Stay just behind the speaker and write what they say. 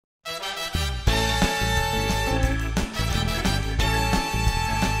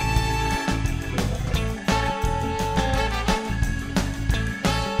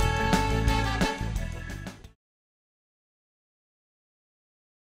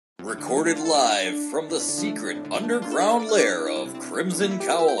Recorded live from the secret underground lair of Crimson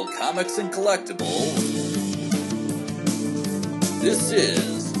Cowl Comics and Collectibles, this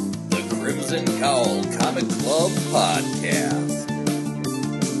is the Crimson Cowl Comic Club Podcast.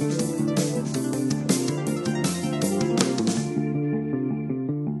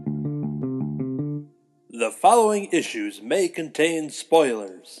 The following issues may contain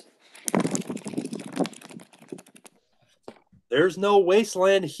spoilers. There's no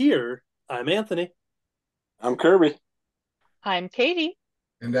wasteland here. I'm Anthony. I'm Kirby. I'm Katie.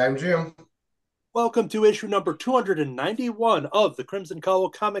 And I'm Jim. Welcome to issue number 291 of the Crimson Cowl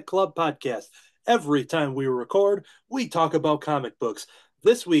Comic Club Podcast. Every time we record, we talk about comic books.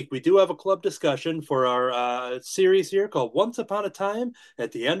 This week, we do have a club discussion for our series here called Once Upon a Time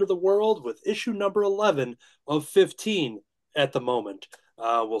at the End of the World with issue number 11 of 15 at the moment.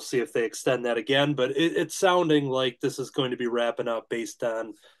 We'll see if they extend that again, but it's sounding like this is going to be wrapping up based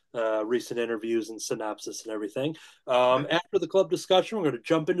on recent interviews and synopsis and everything. After the club discussion, we're going to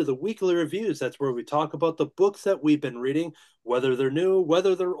jump into the weekly reviews. That's where we talk about the books that we've been reading, whether they're new,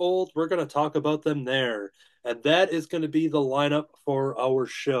 whether they're old. We're going to talk about them there. And that is going to be the lineup for our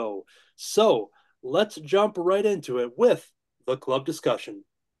show. So let's jump right into it with the club discussion.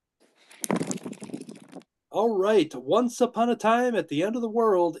 All right, Once Upon a Time at the End of the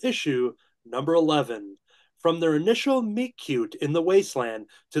World, issue number 11. From their initial meet-cute in the wasteland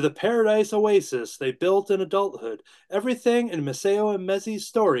to the paradise oasis they built in adulthood, everything in Maceo and Mezzi's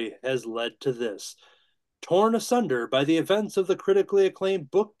story has led to this. Torn asunder by the events of the critically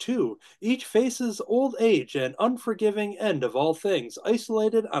acclaimed Book 2, each faces old age and unforgiving end of all things,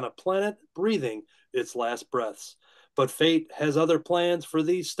 isolated on a planet breathing its last breaths. But fate has other plans for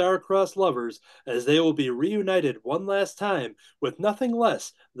these star-crossed lovers, as they will be reunited one last time with nothing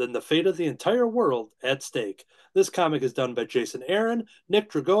less than the fate of the entire world at stake. This comic is done by Jason Aaron, Nick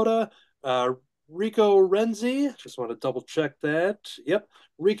Dragotta, Rico Renzi. Just want to double check that. Yep.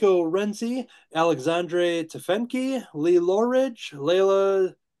 Rico Renzi, Alexandre Tefenki, Lee Loridge,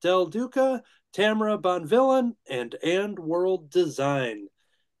 Leila Del Duca, Tamara Bonvillain, and World Design.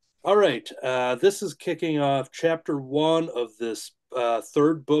 All right, this is kicking off chapter 1 of this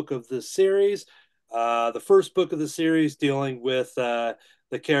third book of this series. The first book of the series dealing with the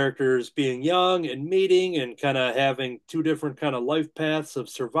characters being young and meeting and kind of having two different kind of life paths of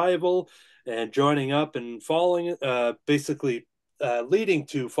survival and joining up and falling, basically leading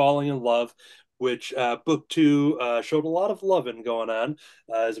to falling in love, which book 2 showed a lot of loving going on,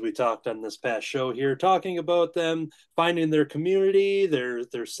 as we talked on this past show here, talking about them finding their community,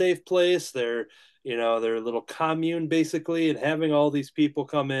 their safe place, their little commune basically, and having all these people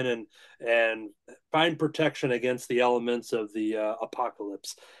come in and find protection against the elements of the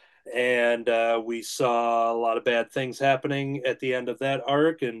apocalypse. And we saw a lot of bad things happening at the end of that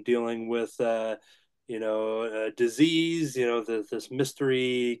arc and dealing with disease, this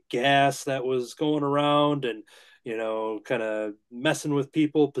mystery gas that was going around and, kind of messing with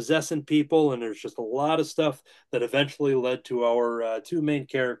people, possessing people. And there's just a lot of stuff that eventually led to our two main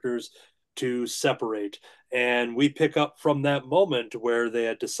characters to separate. And we pick up from that moment where they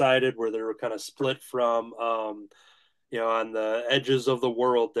had decided, where they were kind of split from, on the edges of the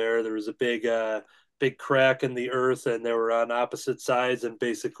world there was a big crack in the earth and they were on opposite sides and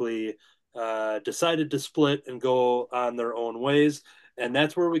basically decided to split and go on their own ways. And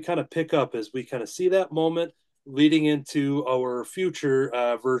that's where we kind of pick up as we kind of see that moment leading into our future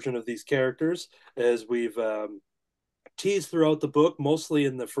version of these characters, as we've teased throughout the book, mostly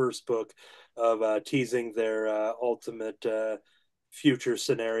in the first book of teasing their ultimate future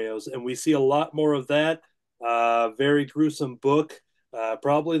scenarios. And we see a lot more of that. Very gruesome book.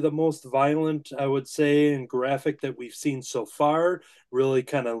 Probably the most violent, I would say, and graphic that we've seen so far, really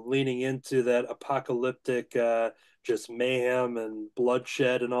kind of leaning into that apocalyptic, just mayhem and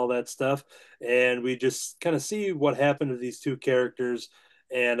bloodshed and all that stuff. And we just kind of see what happened to these two characters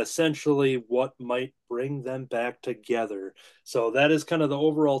and essentially what might bring them back together. So that is kind of the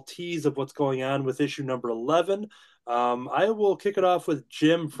overall tease of what's going on with issue number 11. I will kick it off with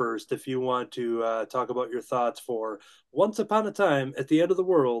Jim first, if you want to talk about your thoughts for Once Upon a Time at the End of the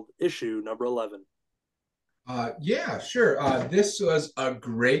World, issue number 11. Yeah, sure. This was a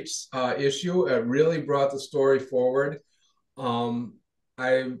great issue. It really brought the story forward. Um,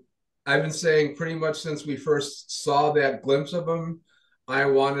 I, I've been saying pretty much since we first saw that glimpse of him, I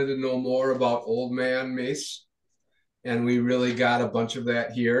wanted to know more about Old Man Mace, and we really got a bunch of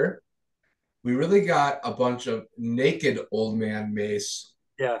that here. We really got a bunch of naked Old Man Mace.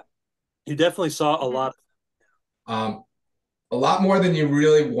 Yeah, you definitely saw a lot. Um, a lot more than you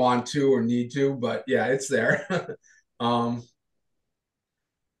really want to or need to, but yeah, it's there. um,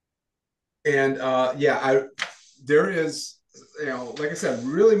 And yeah, I there is, like I said,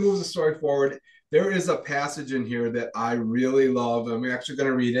 really moves the story forward. There is a passage in here that I really love. I'm actually going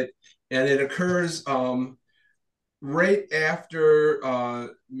to read it, and it occurs right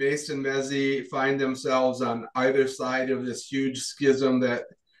after Mace and Mezzy find themselves on either side of this huge schism that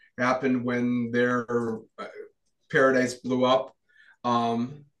happened when their paradise blew up.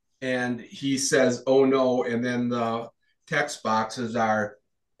 Um, and he says, "Oh no!" And then the text boxes are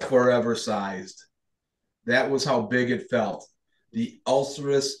forever sized. That was how big it felt. The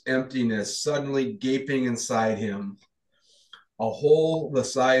ulcerous emptiness suddenly gaping inside him, a hole the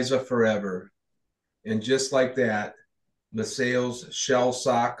size of forever. And just like that, Maceo's shell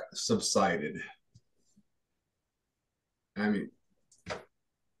shock subsided. I mean,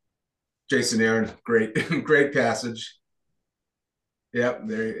 Jason Aaron, great, great passage. Yep,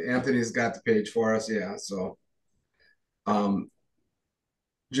 there. Anthony's got the page for us. Yeah, so um,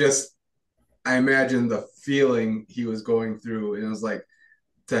 just I imagine the feeling he was going through, and it was like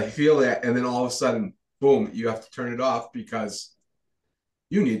to feel that, and then all of a sudden, boom, you have to turn it off because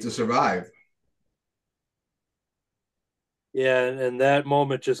you need to survive. Yeah, and that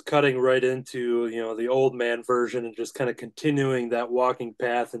moment just cutting right into, the old man version and just kind of continuing that walking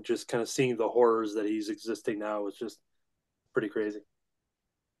path and just kind of seeing the horrors that he's existing now is just pretty crazy.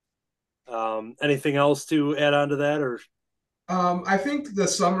 Anything else to add on to that, or I think the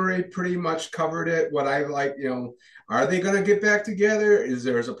summary pretty much covered it. What I like, are they going to get back together? Is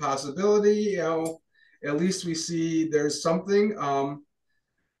there a possibility? At least we see there's something.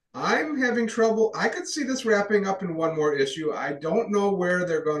 I'm having trouble. I could see this wrapping up in one more issue. I don't know where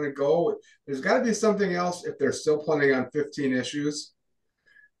they're going to go. There's got to be something else if they're still planning on 15 issues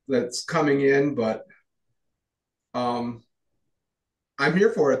that's coming in, but um, I'm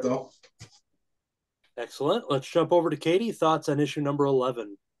here for it though. excellent. Let's jump over to Katie. Thoughts on issue number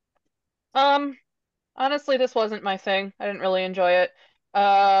 11? Um, Honestly, this wasn't my thing. I didn't really enjoy it.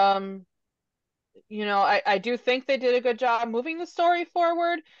 Um, I do think they did a good job moving the story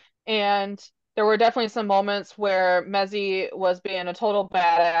forward, and there were definitely some moments where Mezzy was being a total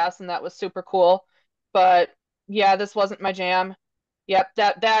badass, and that was super cool. But yeah, this wasn't my jam. Yep,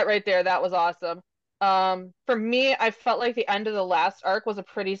 that right there, that was awesome. For me, I felt like the end of the last arc was a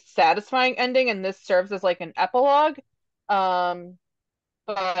pretty satisfying ending, and this serves as like an epilogue. Um,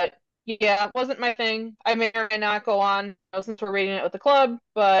 but yeah, it wasn't my thing. I may or may not go on, since we're reading it with the club,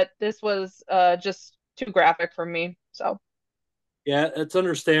 but this was just too graphic for me. So Yeah, it's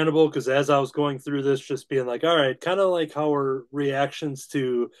understandable because as I was going through this, just being like, all right, kind of like how our reactions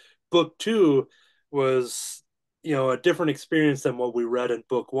to book two was, a different experience than what we read in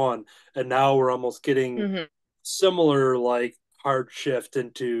book one. And now we're almost getting mhm. similar, like, hard shift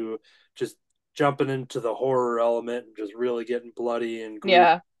into just jumping into the horror element and just really getting bloody and gruesome.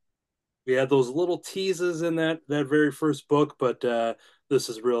 Yeah, We had those little teases in that very first book, but this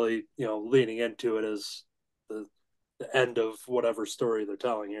is really, leaning into it as the the end of whatever story they're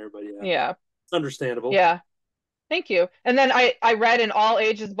telling here. But yeah, yeah, it's understandable. yeah. Thank you. And then I read an all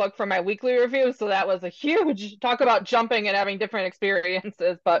ages book for my weekly review, so that was a huge talk about jumping and having different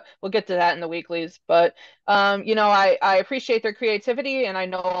experiences, but we'll get to that in the weeklies. But I appreciate their creativity, and I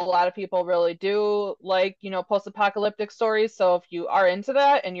know a lot of people really do like, post-apocalyptic stories. So if you are into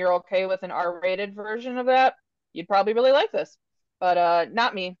that and you're okay with an R-rated version of that, you'd probably really like this. But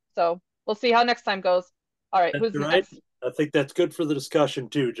not me. So we'll see how next time goes. All right, That's who's right. next? I think that's good for the discussion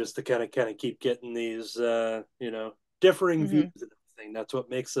too, just to kind of keep getting these differing views Hmm. and everything. That's what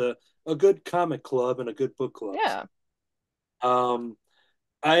makes a good comic club and a good book club. Yeah. Um,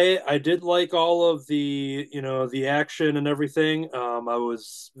 I did like all of the the action and everything. I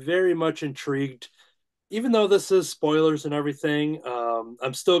was very much intrigued, even though this is spoilers and everything.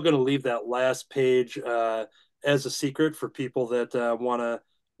 I'm still going to leave that last page as a secret for people that want to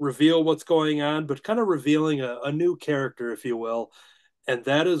reveal what's going on, but kind of revealing a new character, if you will. And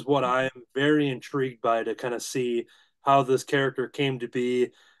that is what I am very intrigued by, to kind of see how this character came to be.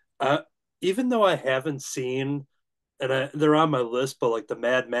 Uh, Even though I haven't seen, and they're on my list, but like the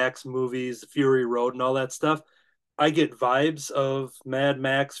Mad Max movies, Fury Road, and all that stuff, I get vibes of Mad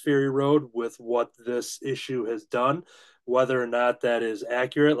Max Fury Road with what this issue has done. Whether or not that is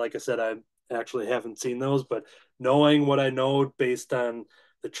accurate, like I said, I actually haven't seen those, but knowing what I know based on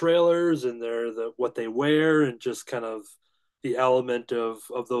the trailers and what they wear and just kind of the element of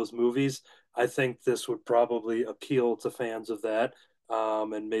those movies, I think this would probably appeal to fans of that.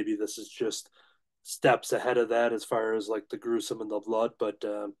 And maybe this is just steps ahead of that as far as like the gruesome and the blood,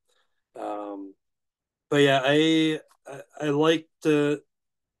 um, but yeah, I liked that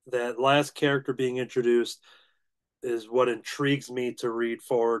last character being introduced. is what intrigues me to read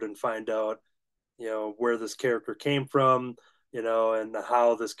forward and find out, where this character came from, and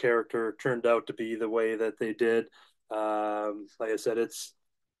how this character turned out to be the way that they did. Like I said, it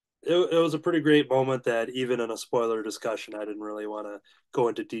was a pretty great moment that even in a spoiler discussion, I didn't really want to go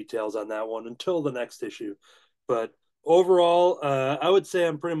into details on that one until the next issue. But overall, I would say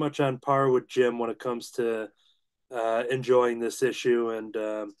I'm pretty much on par with Jim when it comes to enjoying this issue. And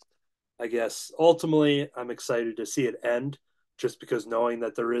I guess ultimately, I'm excited to see it end just because knowing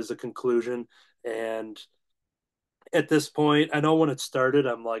that there is a conclusion. And at this point, I know when it started,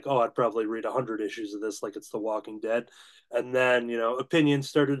 I'm like, oh, I'd probably read 100 issues of this like it's The Walking Dead. And then, opinions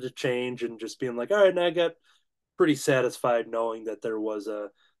started to change and just being like, all right, and I got pretty satisfied knowing that there was a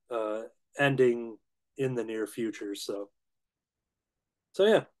ending in the near future. So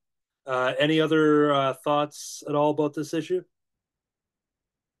yeah. Any other thoughts at all about this issue?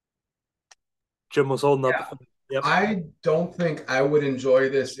 Jim was holding up. Yeah. Yep. I don't think I would enjoy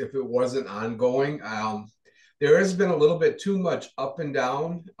this if it wasn't ongoing. There has been a little bit too much up and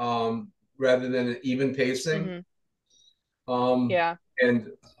down rather than an even pacing. Hmm. Um, Yeah. and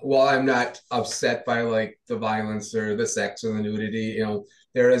while I'm not upset by like the violence or the sex or the nudity,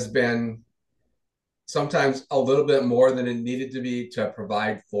 there has been sometimes a little bit more than it needed to be to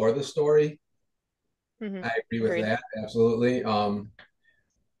provide for the story. Hmm. I agree with Agreed. that, absolutely.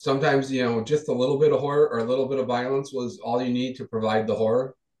 Sometimes, just a little bit of horror or a little bit of violence was all you need to provide the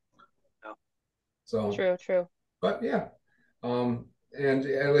horror. Yeah. So, True, true. but yeah. And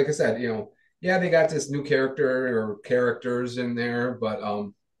like I said, yeah, they got this new character or characters in there, but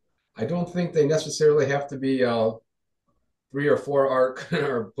I don't think they necessarily have to be 3 or 4 arc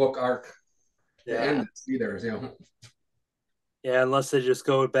or book arc to Yeah. end this either. Yeah, unless they just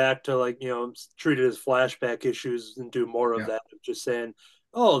go back to like, treat it as flashback issues and do more of Yeah. that, of just saying,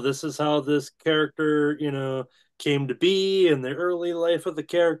 oh, this is how this character, came to be in the early life of the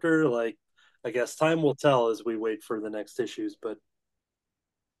character. Like, I guess time will tell as we wait for the next issues. But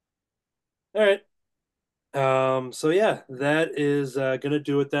all right. So yeah, that is gonna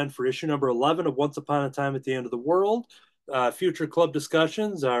do it then for issue number 11 of Once Upon a Time at the End of the World. Future club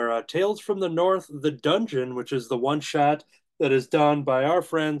discussions are Tales from the North, The Dungeon, which is the one shot that is done by our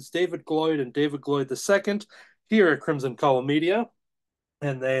friends David Gloyd and David Gloyd II here at Crimson Cowl Media,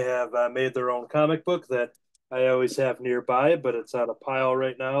 and they have made their own comic book that I always have nearby, but it's on a pile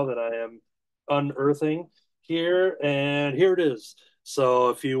right now that I am unearthing here, and here it is. So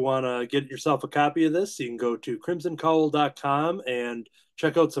if you want to get yourself a copy of this, you can go to crimsoncowl.com and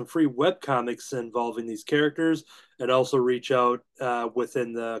check out some free web comics involving these characters, and also reach out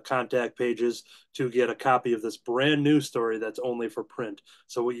within the contact pages to get a copy of this brand new story that's only for print.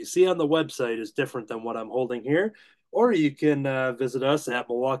 So what you see on the website is different than what I'm holding here, or you can visit us at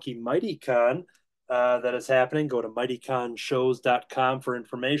Milwaukee MightyCon. That is happening. Go to mightyconshows.com for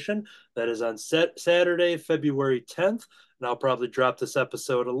information. That is on Saturday, February 10th. And I'll probably drop this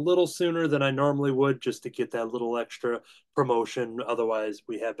episode a little sooner than I normally would just to get that little extra promotion. Otherwise,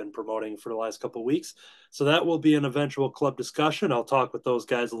 we have been promoting for the last couple of weeks. So that will be an eventual club discussion. I'll talk with those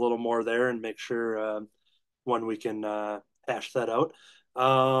guys a little more there and make sure when we can hash that out.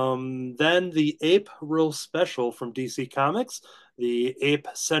 Then the Ape Real Special from DC Comics, the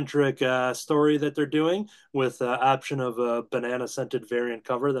ape-centric story that they're doing with the option of a banana-scented variant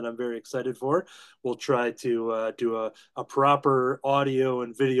cover that I'm very excited for. We'll try to do a proper audio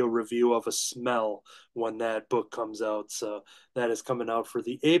and video review of a smell when that book comes out. So that is coming out for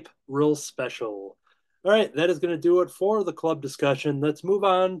the Ape Real Special. All right, that is going to do it for the club discussion. Let's move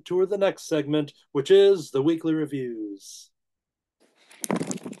on to the next segment, which is the weekly reviews.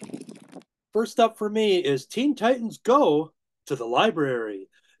 First up for me is Teen Titans Go to the Library,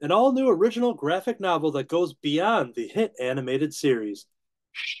 an all new original graphic novel that goes beyond the hit animated series.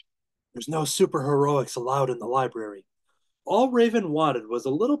 Shh, there's no superheroics allowed in the library. All Raven wanted was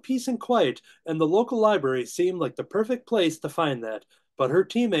a little peace and quiet, and the local library seemed like the perfect place to find that. But her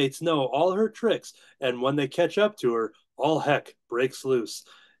teammates know all her tricks, and when they catch up to her, all heck breaks loose.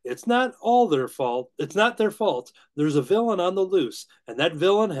 It's not all their fault. It's not their fault. There's a villain on the loose, and that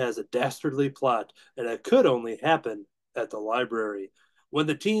villain has a dastardly plot, and it could only happen at the library. When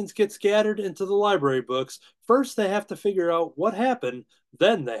the teens get scattered into the library books, first they have to figure out what happened,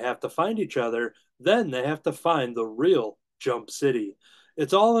 then they have to find each other, then they have to find the real Jump City.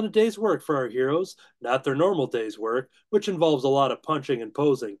 It's all in a day's work for our heroes, not their normal day's work, which involves a lot of punching and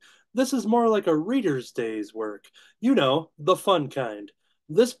posing. This is more like a reader's day's work. The fun kind.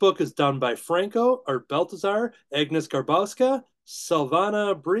 This book is done by Franco or Baltazar, Agnes Garbowska,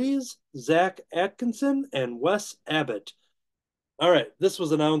 Silvana Breeze, Zach Atkinson, and Wes Abbott. All right, this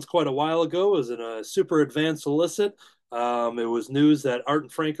was announced quite a while ago. It was in a super advanced solicit. It was news that Art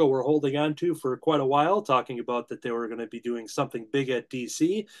and Franco were holding on to for quite a while, talking about that they were going to be doing something big at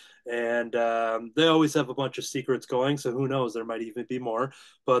DC. And they always have a bunch of secrets going, so who knows? There might even be more.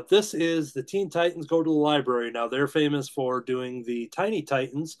 But this is the Teen Titans Go to the Library. Now, they're famous for doing the Tiny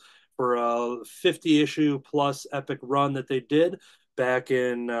Titans for a 50 issue plus epic run that they did back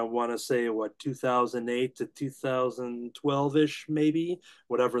in I want to say what 2008 to 2012 ish, maybe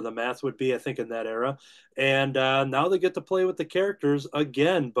whatever the math would be. I think in that era, and now they get to play with the characters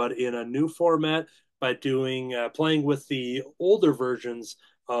again, but in a new format by doing playing with the older versions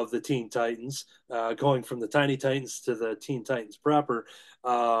of the Teen Titans, going from the Tiny Titans to the Teen Titans proper,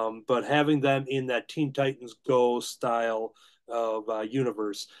 but having them in that Teen Titans Go style of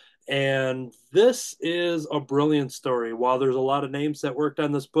universe. And this is a brilliant story. While there's a lot of names that worked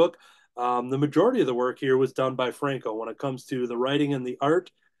on this book, the majority of the work here was done by Franco. When it comes to the writing and the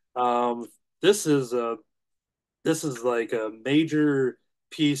art, um, this is a this is like a major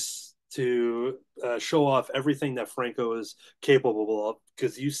piece to show off everything that Franco is capable of.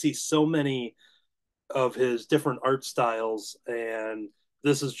 Because you see so many of his different art styles, and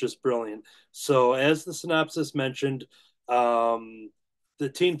this is just brilliant. So, as the synopsis mentioned, um, the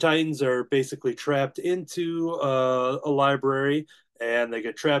Teen Titans are basically trapped into a library, and they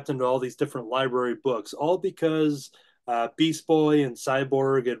get trapped into all these different library books, all because Beast Boy and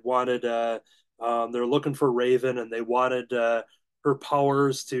Cyborg had wanted. They're looking for Raven, and they wanted her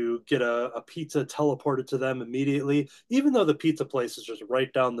powers to get a pizza teleported to them immediately, even though the pizza place is just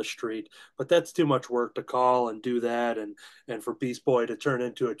right down the street. But that's too much work to call and do that, and for Beast Boy to turn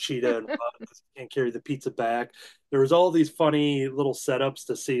into a cheetah and run because he can't carry the pizza back. There was all these funny little setups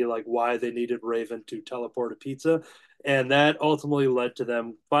to see like why they needed Raven to teleport a pizza, and that ultimately led to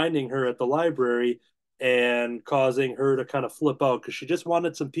them finding her at the library and causing her to kind of flip out because she just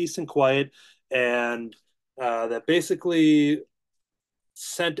wanted some peace and quiet, and that basically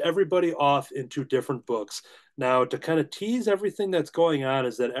sent everybody off into different books. Now, to kind of tease everything that's going on,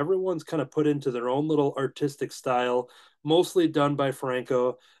 is that everyone's kind of put into their own little artistic style, mostly done by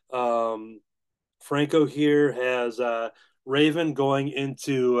Franco. Um, Franco here has Raven going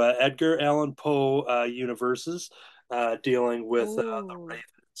into Edgar Allan Poe universes, dealing with the Ooh, Raven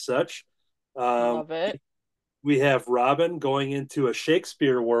and such. Um, love it. we have Robin going into a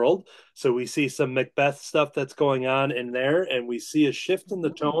Shakespeare world. So we see some Macbeth stuff that's going on in there, and we see a shift in the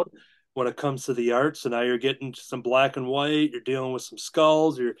tone Ooh. when it comes to the art. So now you're getting some black and white, you're dealing with some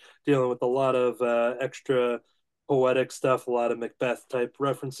skulls, you're dealing with a lot of extra poetic stuff, a lot of Macbeth type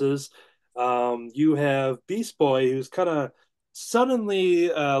references. You have Beast Boy, who's kind of suddenly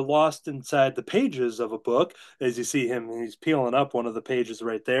lost inside the pages of a book. As you see him, he's peeling up one of the pages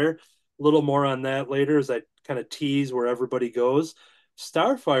right there. A little more on that later as I kind of tease where everybody goes.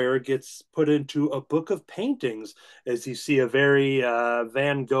 Starfire gets put into a book of paintings as you see a very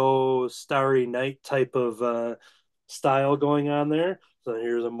Van Gogh Starry Night type of style going on there. So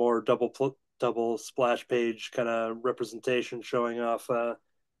here's a more double splash page kind of representation showing off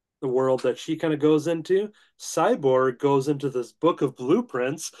the world that she kind of goes into. Cyborg goes into this book of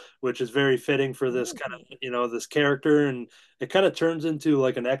blueprints, which is very fitting for this kind Ooh. of, this character. And it kind of turns into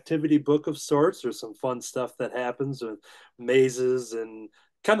like an activity book of sorts. There's some fun stuff that happens with mazes and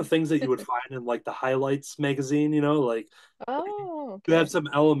kind of things that you would find in like the highlights magazine, like Oh, you have okay. some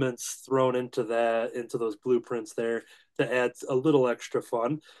elements thrown into into those blueprints there to add a little extra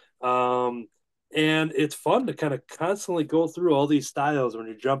fun. Um, and it's fun to kind of constantly go through all these styles when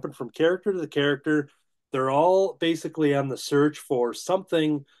you're jumping from character to the character. They're all basically on the search for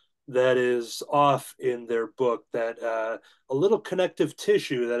something that is off in their book, that a little connective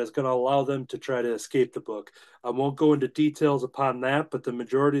tissue that is going to allow them to try to escape the book. I won't go into details upon that, but the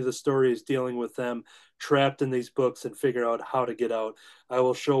majority of the story is dealing with them trapped in these books and figure out how to get out. I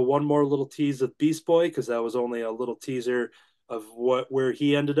will show one more little tease of Beast Boy because that was only a little teaser of where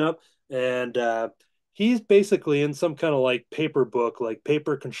he ended up, and he's basically in some kind of like paper book, like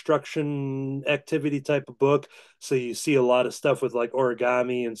paper construction activity type of book. So you see a lot of stuff with like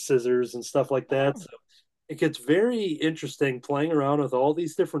origami and scissors and stuff like that. Oh, So it gets very interesting playing around with all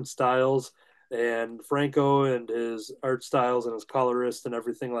these different styles and Franco and his art styles and his colorist and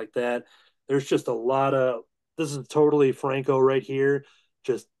everything like that. There's just a lot of this is totally Franco right here.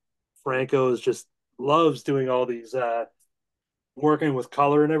 Just Franco is just loves doing all these working with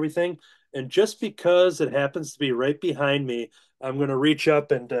color and everything. And just because it happens to be right behind me, I'm going to reach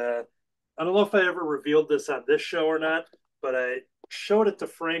up and I don't know if I ever revealed this on this show or not, but I showed it to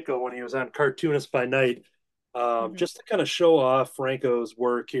Franco when he was on Cartoonist by Night, mhm. just to kind of show off Franco's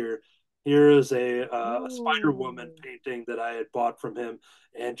work here. Here is a Spider Woman Ooh. painting that I had bought from him,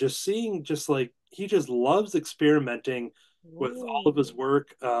 and just seeing just like he just loves experimenting with all of his Ooh.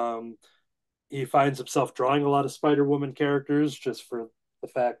 work. He finds himself drawing a lot of Spider Woman characters just for the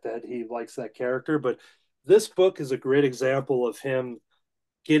fact that he likes that character. But this book is a great example of him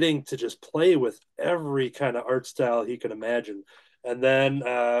getting to just play with every kind of art style he can imagine. And then,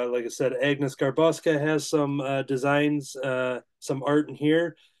 like I said, Agnes Garbuska has some designs, some art in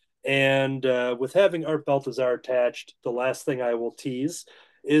here. And with having Art Baltazar attached, the last thing I will tease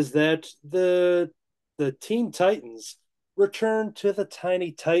is that the Teen Titans return to the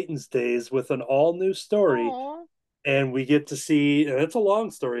Tiny Titans days with an all new story, Aw. and we get to see, and it's a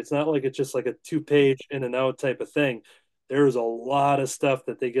long story. It's not like it's just like a 2 page in and out type of thing. There's a lot of stuff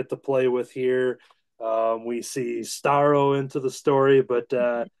that they get to play with here. We see Starro into the story, but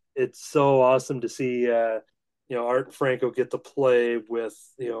it's so awesome to see Art and Franco get to play with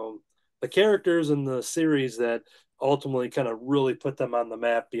the characters in the series that ultimately kind of really put them on the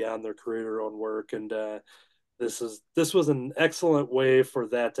map beyond their career own work. And this was an excellent way for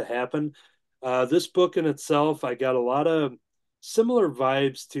that to happen. This book in itself, I got a lot of similar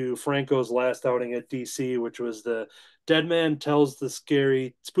vibes to Franco's last outing at DC, which was the Dead Man Tells the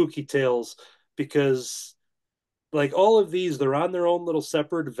Scary Spooky Tales, because like all of these, they're on their own little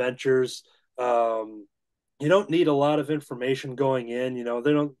separate adventures. Um, you don't need a lot of information going in. They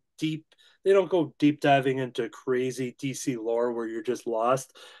don't go deep diving into crazy DC lore where you're just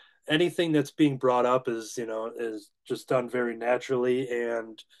lost. Anything that's being brought up is just done very naturally,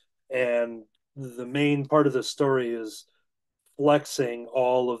 and the main part of the story is flexing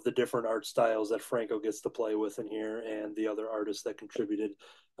all of the different art styles that Franco gets to play with in here and the other artists that contributed.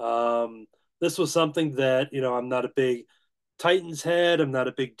 This was something that, I'm not a big Titans head. I'm not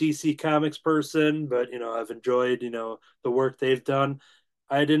a big DC Comics person, but, I've enjoyed, the work they've done.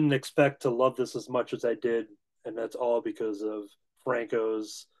 I didn't expect to love this as much as I did. And that's all because of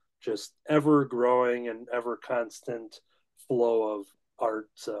Franco's just ever growing and ever constant flow of art.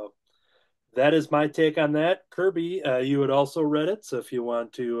 So that is my take on that. Kirby, you had also read it, so if you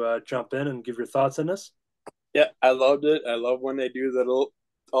want to jump in and give your thoughts on this. Yeah, I loved it. I love when they do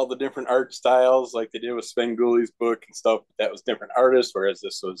all the different art styles like they did with Svengoolie's book and stuff. That was different artists, whereas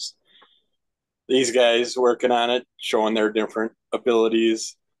this was these guys working on it, showing their different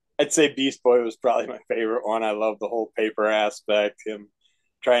abilities. I'd say Beast Boy was probably my favorite one. I love the whole paper aspect, him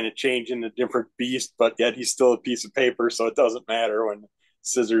trying to change into a different beast, but yet he's still a piece of paper, so it doesn't matter when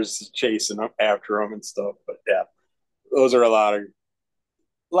Scissors is chasing up after him and stuff. But yeah, those are a lot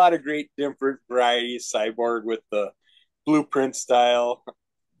of great different varieties. Cyborg with the blueprint style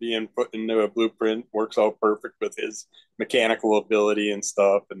being put into a blueprint works out perfect with his mechanical ability and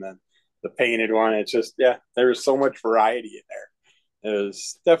stuff. And then the painted one, it's just, yeah, there's so much variety in there. It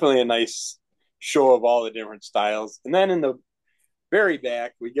was definitely a nice show of all the different styles. And then in the very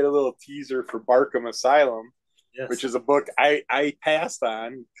back, we get a little teaser for Barkham Asylum, which Yes. is a book I passed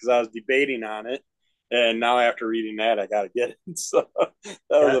on because I was debating on it. And now after reading that, I got to get it. So that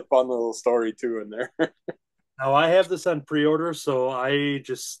was Yeah. a fun little story too in there. Now I have this on pre-order, so I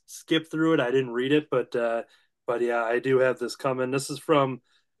just skipped through it. I didn't read it, but yeah, I do have this coming. This is from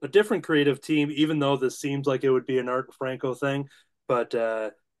a different creative team, even though this seems like it would be an Art Franco thing. But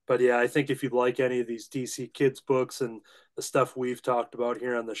uh, but yeah, I think if you like any of these DC kids books and the stuff we've talked about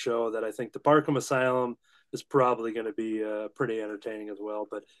here on the show, that I think the Barkham Asylum is probably going to be pretty entertaining as well.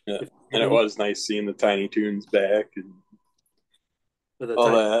 But Yeah. if And it was nice seeing the Tiny Toons back and the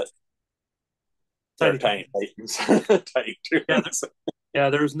all that. Or tiny, Tiny Titans. Tiny yeah, Toons. yeah,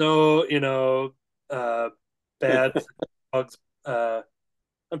 there's no, bad bugs.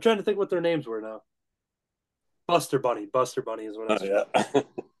 I'm trying to think what their names were now. Buster Bunny. Buster Bunny is what I Oh, was. yeah.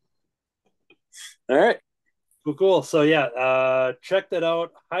 All right. Cool, cool. So yeah, check that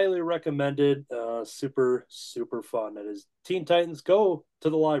out. Highly recommended. Super, super fun. That is Teen Titans Go to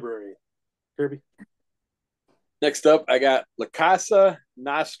the Library. Kirby. Next up, I got La Casa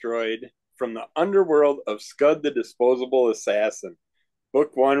Nostroid from the Underworld of Scud the Disposable Assassin,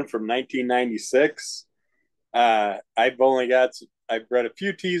 book one from 1996. I've read a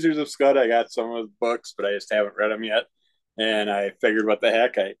few teasers of Scud. I got some of the books, but I just haven't read them yet. And I figured, what the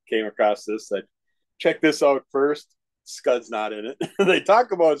heck? I came across this. I check this out first. Scud's not in it. They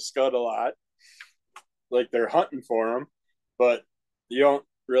talk about Scud a lot, like they're hunting for him, but you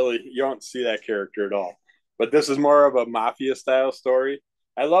don't see that character at all. But this is more of a mafia style story.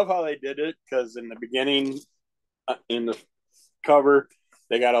 I love how they did it because in the beginning, in the cover,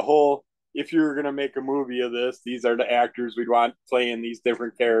 they got a whole. If you were gonna make a movie of this, these are the actors we'd want playing these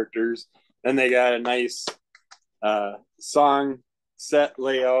different characters. Then they got a nice song set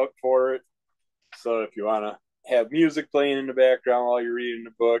layout for it. So if you want to have music playing in the background while you're reading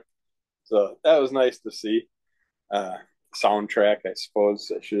the book, so that was nice to see. Soundtrack, I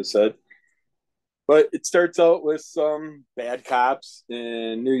suppose I should have said. But it starts out with some bad cops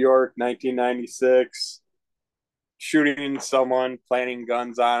in New York, 1996, shooting someone, planting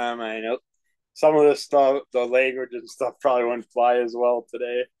guns on them. I know some of this stuff, the language and stuff, probably wouldn't fly as well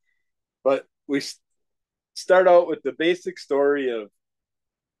today. But we start out with the basic story of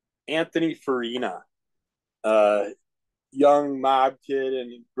Anthony Farina, a young mob kid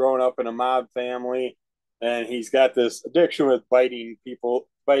and growing up in a mob family. And he's got this addiction with biting people,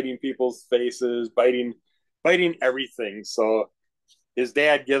 biting people's faces, biting everything. So his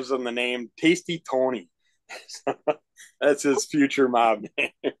dad gives him the name Tasty Tony. That's his future mob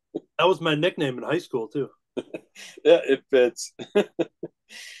name. That was my nickname in high school too. Yeah, it fits. But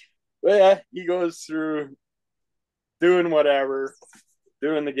yeah, he goes through doing whatever,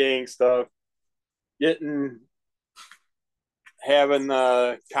 doing the gang stuff, having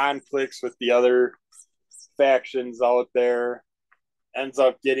conflicts with the other factions out there, ends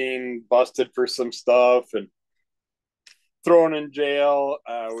up getting busted for some stuff and thrown in jail.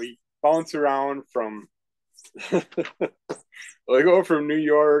 We bounce around from we go from New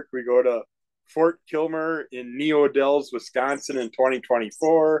York, we go to Fort Kilmer in Neo Dells, Wisconsin in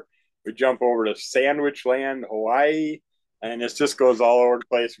 2024. We jump over to Sandwich Land, Hawaii, and it just goes all over the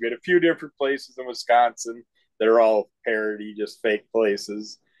place. We get a few different places in Wisconsin that are all parody, just fake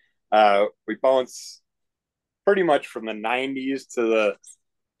places. We bounce pretty much from the 90s to the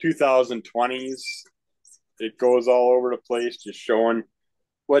 2020s. It goes all over the place, just showing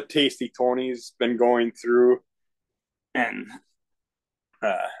what Tasty Tony's been going through and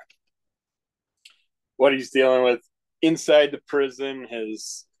what he's dealing with inside the prison.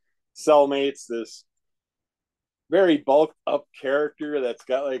 His cellmates, this very bulked up character that's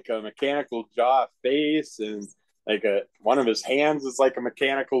got like a mechanical jaw face, and like one of his hands is like a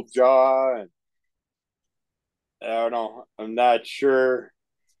mechanical jaw, and I don't know, I'm not sure.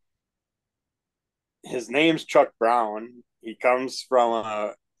 His name's Chuck Brown. He comes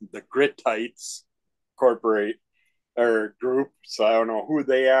from the Grittites corporate or group, so I don't know who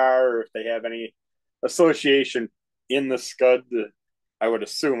they are or if they have any association in the Scud. I would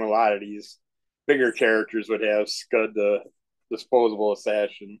assume a lot of these bigger characters would have Scud, the disposable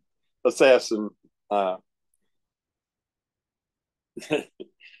assassin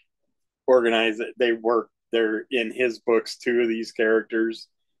organize it. They're in his books too, these characters,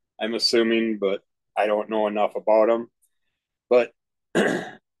 I'm assuming, but I don't know enough about them. But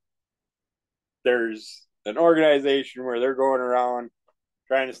there's an organization where they're going around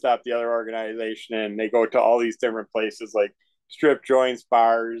trying to stop the other organization, and they go to all these different places like strip joints,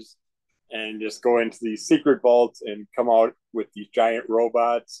 bars, and just go into these secret vaults and come out with these giant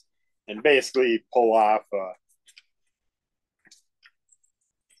robots and basically pull off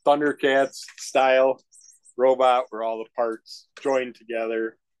Thundercats style robot where all the parts join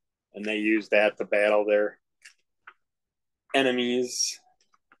together, and they use that to battle their enemies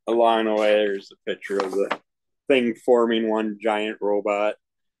along the way. There's a picture of the thing forming one giant robot.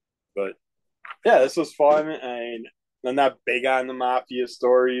 But yeah, this was fun. I'm not big on the mafia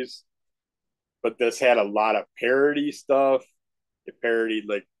stories, but this had a lot of parody stuff. It parodied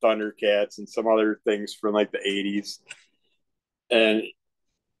like Thundercats and some other things from like the 80s. And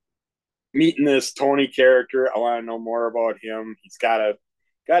meeting this Tony character, I want to know more about him. He's gotta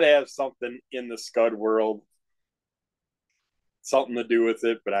have something in the Scud world, something to do with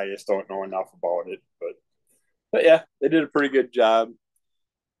it, but I just don't know enough about it. But yeah, they did a pretty good job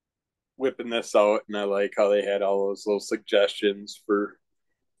whipping this out, and I like how they had all those little suggestions for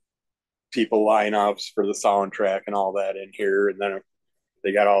people lineups for the soundtrack and all that in here, and then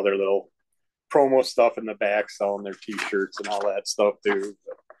they got all their little promo stuff in the back selling their t-shirts and all that stuff too.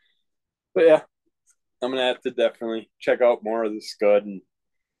 But yeah, I'm gonna have to definitely check out more of the Scud and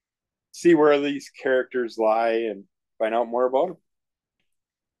see where these characters lie and find out more about them.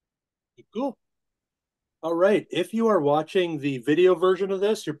 Cool. All right. If you are watching the video version of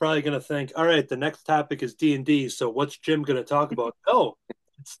this, you're probably going to think, all right, the next topic is D&D, so what's Jim going to talk about? No,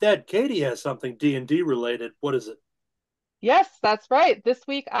 instead, Katie has something D&D related. What is it? Yes, that's right. This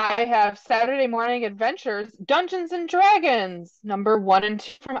week I have Saturday Morning Adventures, Dungeons and Dragons, number 1 and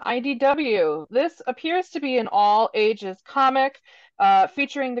 2 from IDW. This appears to be an all-ages comic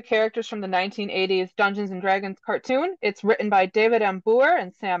featuring the characters from the 1980s Dungeons and Dragons cartoon. It's written by David M. Boer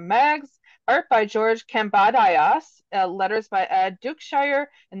and Sam Maggs, art by George Kambadayas, letters by Ed Dukeshire,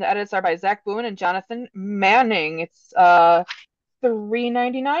 and the edits are by Zach Boone and Jonathan Manning. It's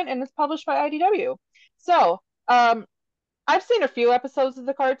 $3.99 and it's published by IDW. So, I've seen a few episodes of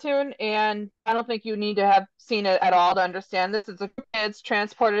the cartoon, and I don't think you need to have seen it at all to understand this. It's a kids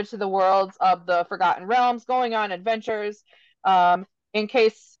transported to the worlds of the Forgotten Realms, going on adventures. In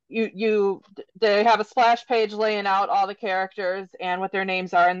case they have a splash page laying out all the characters and what their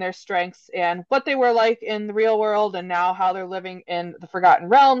names are and their strengths and what they were like in the real world and now how they're living in the Forgotten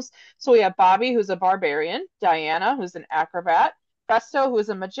Realms. So we have Bobby, who's a barbarian, Diana, who's an acrobat, Festo, who is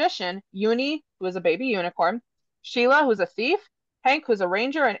a magician, Uni, who is a baby unicorn, Sheila, who's a thief, Hank, who's a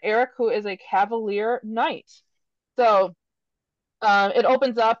ranger, and Eric, who is a cavalier knight. So it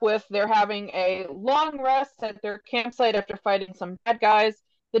opens up with they're having a long rest at their campsite after fighting some bad guys.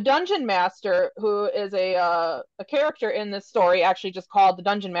 The dungeon master, who is a character in this story, actually just called the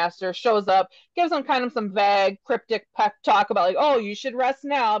dungeon master, shows up, gives them kind of some vague, cryptic pep talk about like, oh, you should rest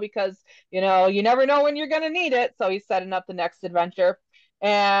now because you never know when you're gonna need it. So he's setting up the next adventure,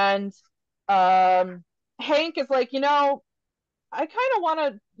 and Hank is like, I kind of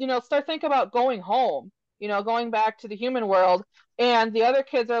want to, start thinking about going home, going back to the human world. And the other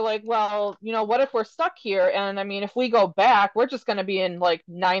kids are like, well, what if we're stuck here? And I mean, if we go back, we're just going to be in like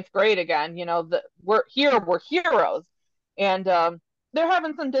ninth grade again. We're heroes. And they're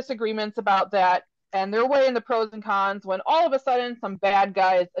having some disagreements about that. And they're weighing the pros and cons when all of a sudden some bad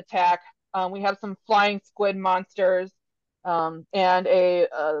guys attack. We have some flying squid monsters and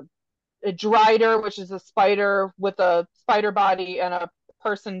a drider, which is a spider with a spider body and a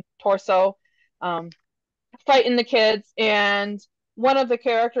person torso, fighting the kids. And one of the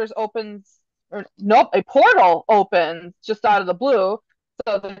characters a portal opens just out of the blue.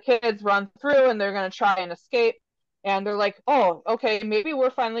 So the kids run through and they're going to try and escape. And they're like, oh, okay, maybe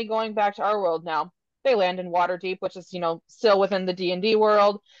we're finally going back to our world now. They land in Waterdeep, which is, still within the D&D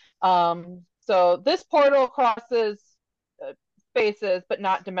world. So this portal crosses spaces, but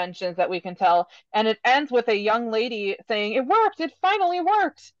not dimensions that we can tell. And it ends with a young lady saying, it worked, it finally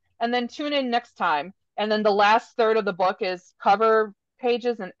worked. And then tune in next time. And then the last third of the book is cover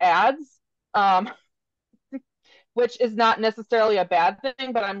pages and ads, which is not necessarily a bad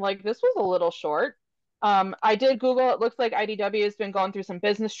thing, but I'm like, this was a little short. I did Google, it looks like IDW has been going through some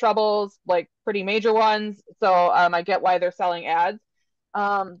business troubles, like pretty major ones. So I get why they're selling ads.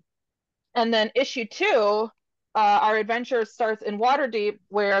 And then issue 2, our adventure starts in Waterdeep,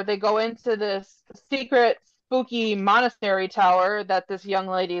 where they go into this secret, spooky monastery tower that this young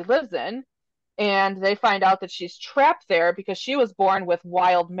lady lives in. And they find out that she's trapped there because she was born with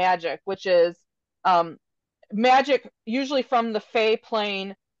wild magic, which is magic usually from the Fey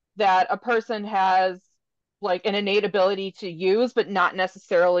plane that a person has like an innate ability to use, but not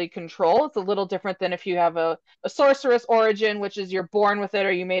necessarily control. It's a little different than if you have a sorceress origin, which is you're born with it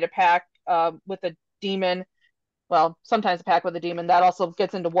or you made a pact with a demon. Well, sometimes a pact with a demon. That also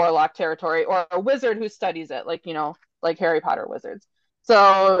gets into warlock territory, or a wizard who studies it, like Harry Potter wizards.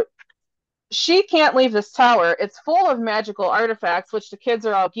 So she can't leave this tower. It's full of magical artifacts, which the kids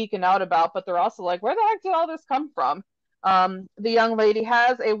are all geeking out about, but they're also like, where the heck did all this come from? The young lady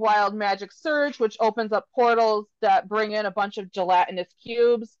has a wild magic surge, which opens up portals that bring in a bunch of gelatinous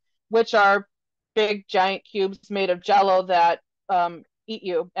cubes, which are big, giant cubes made of jello that eat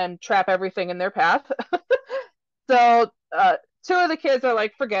you and trap everything in their path. So 2 of the kids are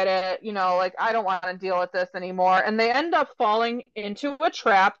like, forget it, like, I don't want to deal with this anymore. And they end up falling into a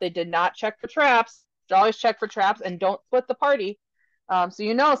trap. They did not check for traps. They always check for traps and don't split the party.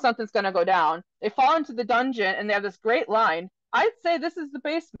 So something's going to go down. They fall into the dungeon and they have this great line. I'd say this is the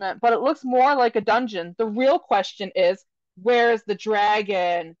basement, but it looks more like a dungeon. The real question is, where's the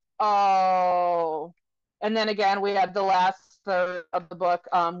dragon? Oh. And then again, we have the last third of the book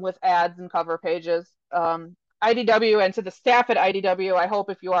with ads and cover pages. IDW, and to the staff at IDW, I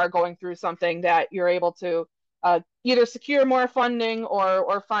hope if you are going through something that you're able to either secure more funding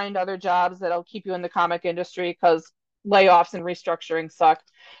or find other jobs that'll keep you in the comic industry, because layoffs and restructuring suck.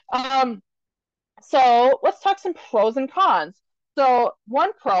 So let's talk some pros and cons. So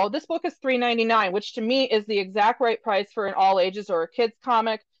one pro, this book is $3.99, which to me is the exact right price for an all ages or a kids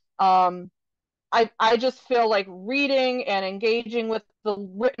comic. I just feel like reading and engaging with the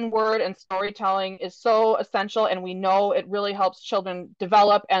written word and storytelling is so essential, and we know it really helps children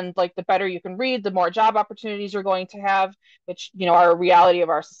develop, and like the better you can read, the more job opportunities you're going to have, which are a reality of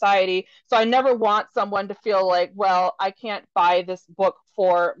our society. So I never want someone to feel like, well, I can't buy this book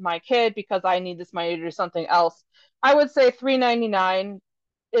for my kid because I need this money to do something else. I would say $3.99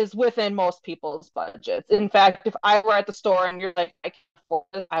 is within most people's budgets. In fact, if I were at the store and you're like, I can't afford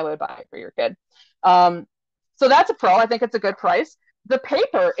it, I would buy it for your kid. So that's a pro. I think it's a good price. the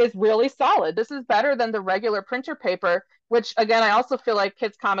paper is really solid. This is better than the regular printer paper, which again, I also feel like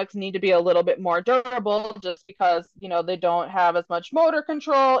kids comics need to be a little bit more durable just because, they don't have as much motor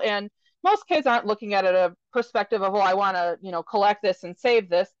control, and most kids aren't looking at it a perspective of, oh, I want to, collect this and save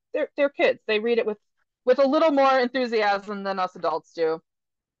this. They're kids. They read it with a little more enthusiasm than us adults do.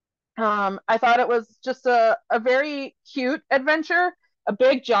 I thought it was just a very cute adventure, a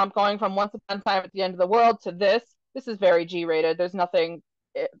big jump going from Once Upon a Time at the End of the World to this. This is very G-rated. There's nothing,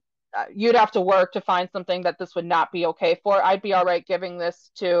 you'd have to work to find something that this would not be okay for. I'd be all right giving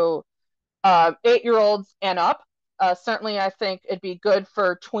this to 8-year-olds and up. Certainly, I think it'd be good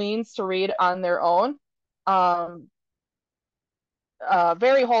for tweens to read on their own.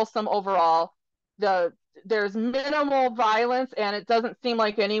 Very wholesome overall. There's minimal violence, and it doesn't seem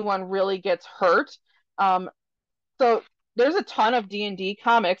like anyone really gets hurt. So there's a ton of D&D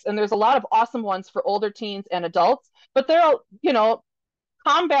comics, and there's a lot of awesome ones for older teens and adults. But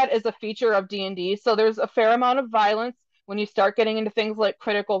combat is a feature of D&D, so there's a fair amount of violence. When you start getting into things like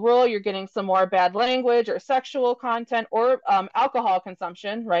Critical Role, you're getting some more bad language or sexual content or alcohol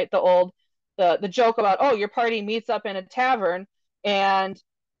consumption, right? The joke about, oh, your party meets up in a tavern, and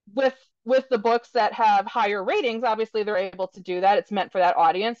with the books that have higher ratings, obviously they're able to do that. It's meant for that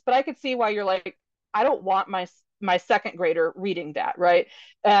audience, but I could see why you're like, I don't want my second grader reading that, right?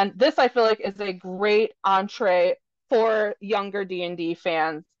 And this, I feel like, is a great entree for younger D&D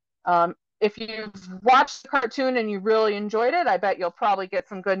fans. If you've watched the cartoon and you really enjoyed it, I bet you'll probably get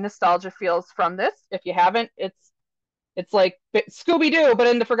some good nostalgia feels from this. If you haven't, it's like Scooby-Doo, but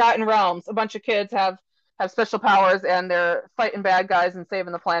in the Forgotten Realms. A bunch of kids have special powers, and they're fighting bad guys and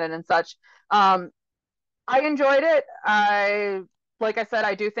saving the planet and such. I enjoyed it. Like I said,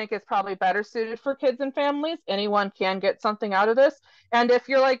 I do think it's probably better suited for kids and families. Anyone can get something out of this. And if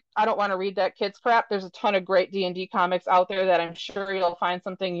you're like, I don't want to read that kids crap, there's a ton of great D&D comics out there that I'm sure you'll find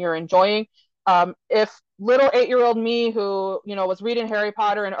something you're enjoying. If little 8-year-old me, who was reading Harry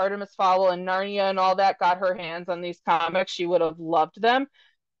Potter and Artemis Fowl and Narnia and all that, got her hands on these comics, she would have loved them.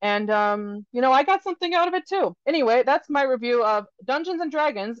 And I got something out of it too. Anyway, that's my review of Dungeons and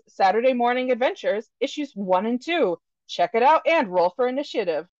Dragons Saturday Morning Adventures, issues 1 and 2. Check it out and roll for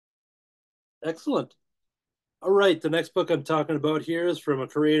initiative. Excellent. All right, the next book I'm talking about here is from a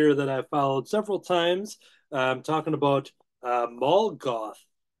creator that I've followed several times. I'm talking about Mall Goth.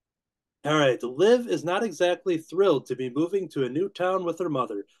 All right, Liv is not exactly thrilled to be moving to a new town with her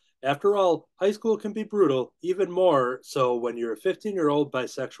mother. After all, high school can be brutal, even more so when you're a 15-year-old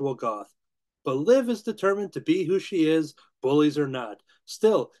bisexual goth. But Liv is determined to be who she is, bullies or not.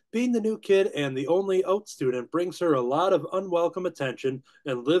 Still, being the new kid and the only out student brings her a lot of unwelcome attention,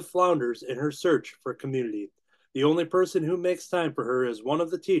 and Liv flounders in her search for community. The only person who makes time for her is one of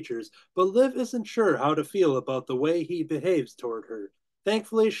the teachers, but Liv isn't sure how to feel about the way he behaves toward her.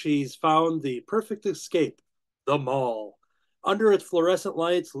 Thankfully, she's found the perfect escape, the mall. Under its fluorescent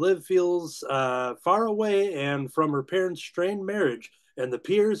lights, Liv feels far away and from her parents' strained marriage and the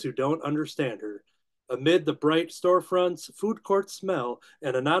peers who don't understand her. Amid the bright storefronts, food court smell,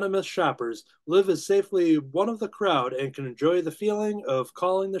 and anonymous shoppers, Liv is safely one of the crowd and can enjoy the feeling of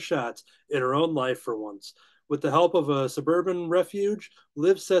calling the shots in her own life for once. With the help of a suburban refuge,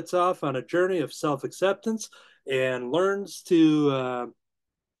 Liv sets off on a journey of self-acceptance and learns to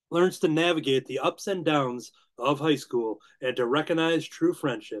navigate the ups and downs of high school and to recognize true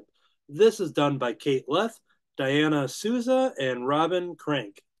friendship. This is done by Kate Leth, Diana Souza, and Robin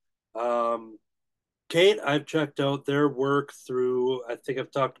Crank. Kate, I've checked out their work through, I think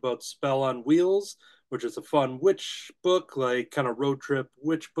I've talked about Spell on Wheels, which is a fun witch book, like kind of road trip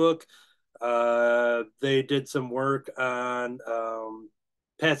witch book. They did some work on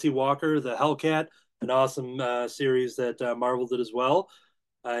Patsy Walker, the Hellcat, an awesome series that Marvel did as well.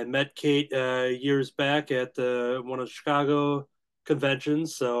 I met Kate years back at one of the Chicago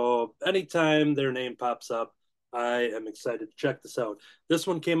conventions, so anytime their name pops up, I am excited to check this out. This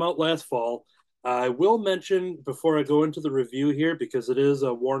one came out last fall. I will mention before I go into the review here, because it is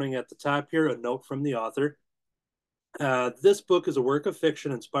a warning at the top here, a note from the author. This book is a work of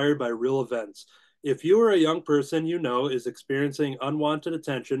fiction inspired by real events. If you or a young person you know is experiencing unwanted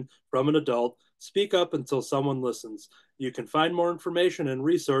attention from an adult, speak up until someone listens. You can find more information and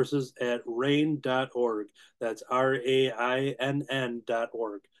resources at rain.org. That's RAINN.org.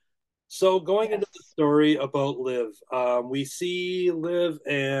 So going into the story about Liv, we see Liv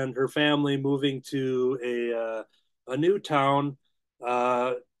and her family moving to a new town.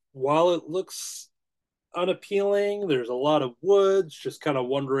 While it looks unappealing, there's a lot of woods, just kind of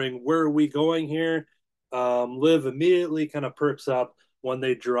wondering, where are we going here? Liv immediately kind of perks up when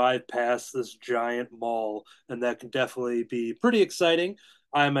they drive past this giant mall, and that can definitely be pretty exciting.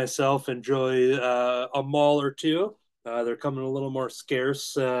 I myself enjoy a mall or two. They're coming a little more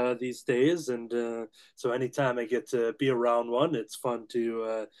scarce these days, and so anytime I get to be around one, it's fun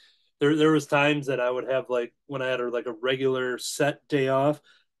to. There was times that I would have like when I had like a regular set day off,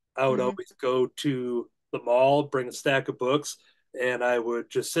 I would Hmm. always go to the mall, bring a stack of books, and I would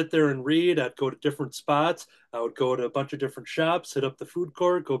just sit there and read. I'd go to different spots. I would go to a bunch of different shops, hit up the food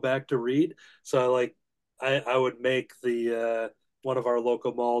court, go back to read. So I would make the one of our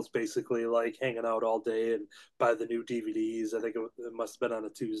local malls basically like hanging out all day and buy the new DVDs. I think it must have been on a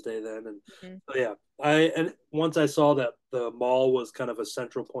Tuesday then, and Hmm. so yeah. And once I saw that the mall was kind of a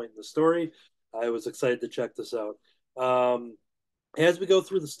central point in the story, I was excited to check this out. Um, as we go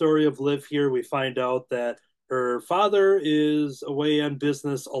through the story of Liv here, we find out that her father is away on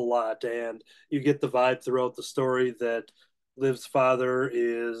business a lot, and you get the vibe throughout the story that Liv's father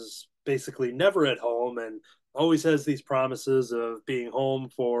is basically never at home and always has these promises of being home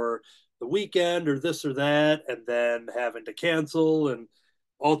for the weekend or this or that, and then having to cancel and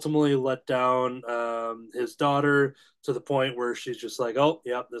ultimately let down his daughter to the point where she's just like, oh,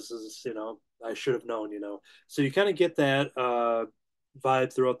 yep, this is, I should have known, So you kind of get that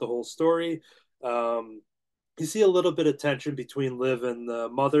vibe throughout the whole story. Um, you see a little bit of tension between Liv and the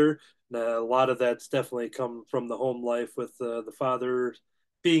mother. A lot of that's definitely come from the home life with the father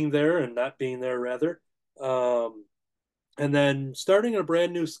being there and not being there, rather. Um, and then starting a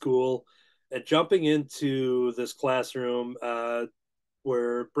brand new school and jumping into this classroom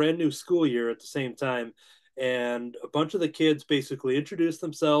where brand new school year at the same time. And a bunch of the kids basically introduce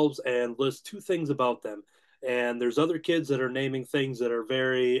themselves and list two things about them. And there's other kids that are naming things that are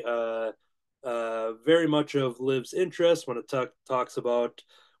very much of Liv's interest when it talks about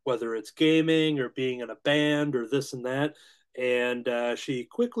whether it's gaming or being in a band or this and that. And she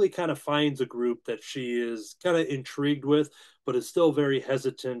quickly kind of finds a group that she is kind of intrigued with, but is still very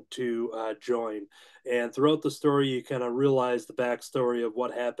hesitant to join. And throughout the story, you kind of realize the backstory of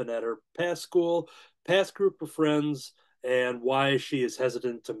what happened at her past school, past group of friends, and why she is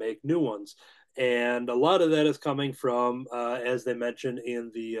hesitant to make new ones. And a lot of that is coming from, as they mentioned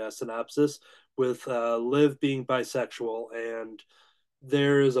in the synopsis, with Liv being bisexual. And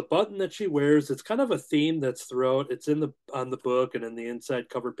there is a button that she wears. It's kind of a theme that's throughout. It's in the on the book and in the inside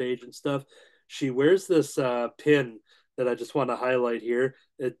cover page and stuff. She wears this pin that I just want to highlight here.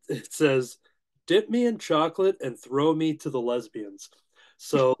 It says, "Dip me in chocolate and throw me to the lesbians."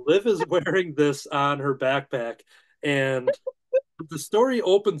 So Liv is wearing this on her backpack, and the story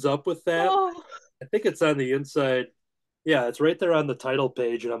opens up with that. Oh, I think it's on the inside. Yeah, it's right there on the title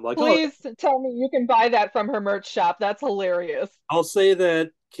page, and I'm like, oh, please tell me you can buy that from her merch shop. That's hilarious. I'll say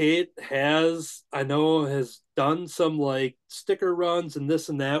that Kate I know, has done some like sticker runs and this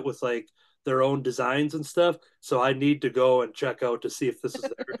and that with like their own designs and stuff. So I need to go and check out to see if this is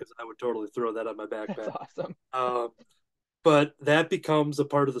there because I would totally throw that on my That's backpack. awesome. Um, but that becomes a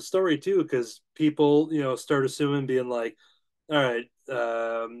part of the story too because people, start assuming being like, all right,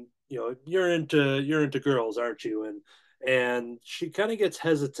 you're into girls, aren't you? And she kind of gets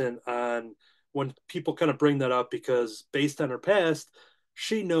hesitant on when people kind of bring that up because based on her past,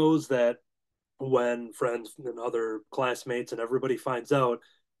 she knows that when friends and other classmates and everybody finds out,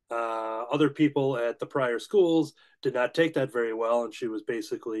 other people at the prior schools did not take that very well, and she was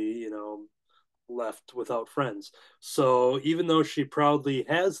basically, left without friends. So even though she proudly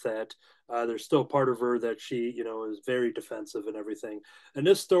has that, there's still part of her that she, is very defensive and everything. And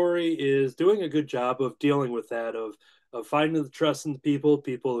this story is doing a good job of dealing with that, of finding the trust in the people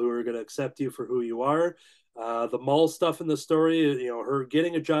who are going to accept you for who you are. The mall stuff in the story, her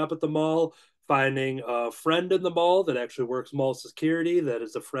getting a job at the mall, finding a friend in the mall that actually works mall security, that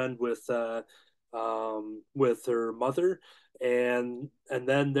is a friend with her mother, and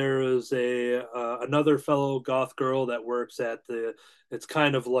then there is a another fellow goth girl that works at it's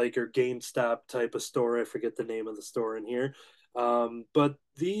kind of like her GameStop type of store. I forget the name of the store in here. But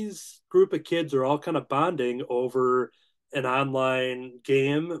these group of kids are all kind of bonding over an online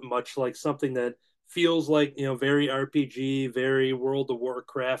game, much like something that feels like, very RPG, very World of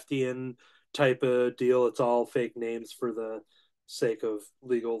Warcraftian type of deal. It's all fake names for the sake of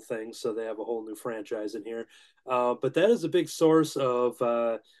legal things, so they have a whole new franchise in here. But that is a big source of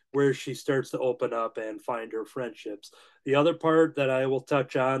where she starts to open up and find her friendships. The other part that I will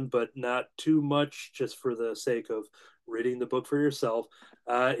touch on, but not too much, just for the sake of reading the book for yourself,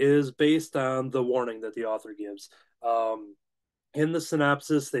 is based on the warning that the author gives. In the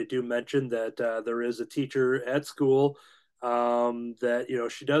synopsis, they do mention that there is a teacher at school that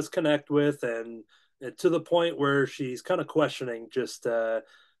she does connect with, and to the point where she's kind of questioning just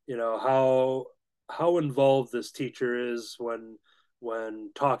how involved this teacher is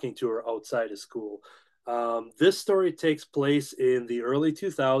when talking to her outside of school. This story takes place in the early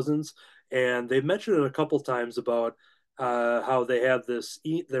 2000s, and they mentioned it a couple times about how they have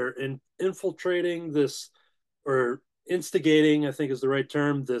infiltrating this, or instigating, I think is the right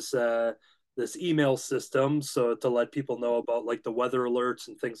term, this email system, so to let people know about like the weather alerts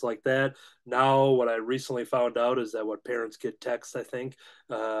and things like that. Now what I recently found out is that what parents get texts, I think,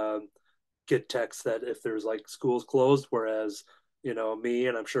 get texts that if there's like schools closed, whereas me,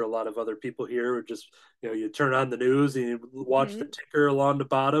 and I'm sure a lot of other people here would just, you turn on the news and you watch the Mhm. ticker along the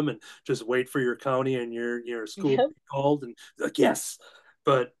bottom and just wait for your county and your school to Yep. be called, and like, yes.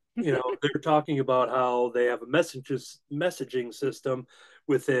 But they're talking about how they have a messaging system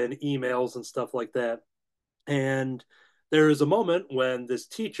within emails and stuff like that. And there is a moment when this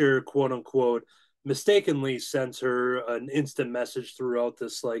teacher, quote unquote, mistakenly sends her an instant message throughout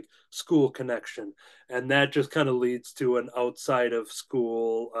this like school connection. And that just kind of leads to an outside of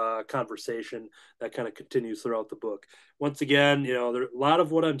school conversation that kind of continues throughout the book. Once again, a lot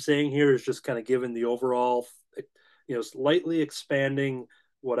of what I'm saying here is just kind of given the overall, slightly expanding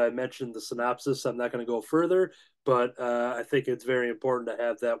what I mentioned in the synopsis. I'm not going to go further, but I think it's very important to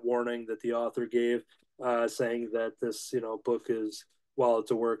have that warning that the author gave, saying that this book is, while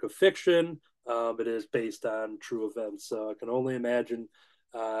it's a work of fiction, it is based on true events. So I can only imagine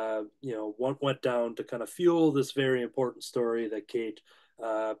what went down to kind of fuel this very important story that Kate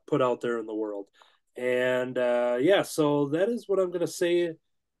put out there in the world. And yeah, so that is what I'm going to say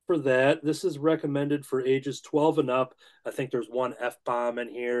for that. This is recommended for ages 12 and up. I think there's one F bomb in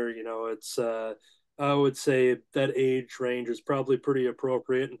here. It's I would say that age range is probably pretty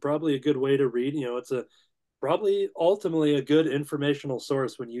appropriate and probably a good way to read. It's a probably ultimately a good informational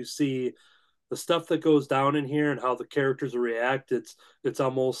source when you see the stuff that goes down in here and how the characters react. It's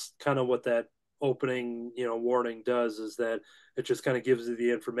almost kind of what that opening warning does, is that it just kind of gives you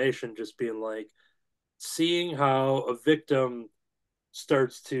the information, just being like seeing how a victim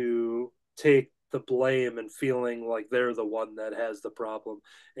starts to take the blame and feeling like they're the one that has the problem.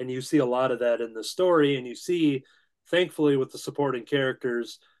 And you see a lot of that in the story, and you see, thankfully, with the supporting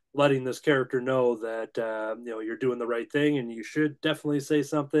characters, letting this character know that you're doing the right thing and you should definitely say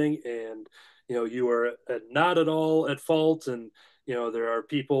something, and you are not at all at fault, and there are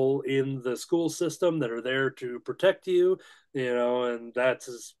people in the school system that are there to protect you, and that's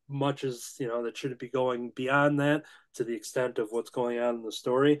as much as that should be going beyond that, to the extent of what's going on in the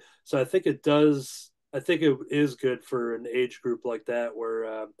story. So I think it does. I think it is good for an age group like that,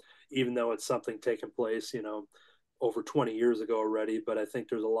 where even though it's something taking place, over 20 years ago already, but I think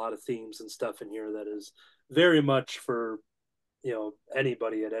there's a lot of themes and stuff in here that is very much for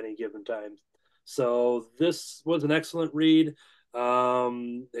anybody at any given time. So this was an excellent read.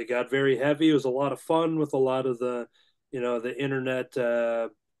 It got very heavy. It was a lot of fun with a lot of the internet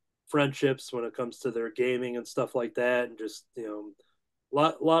friendships when it comes to their gaming and stuff like that, and just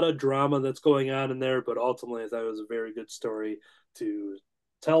lot of drama that's going on in there. But ultimately, I thought it was a very good story to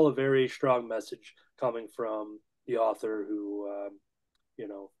tell a very strong message coming from the author who you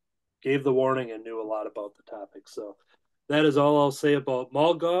know gave the warning and knew a lot about the topic. So that is all I'll say about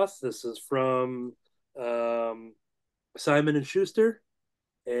Mall Goth. This is from Simon and Schuster,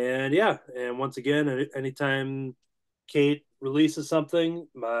 and yeah, and once again, anytime Kate releases something,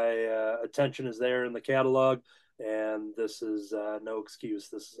 my attention is there in the catalog, and this is no excuse.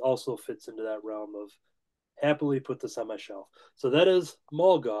 This also fits into that realm of happily put this on my shelf. So that is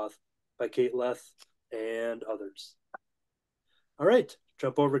Mall Goth by Kate Leth and others. All right,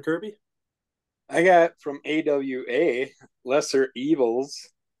 jump over Kirby. I got from AWA Lesser Evils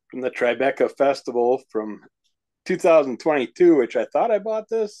from the Tribeca Festival from 2022, which I thought I bought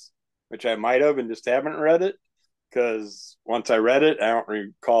this, which I might have and just haven't read it, because once I read it, I don't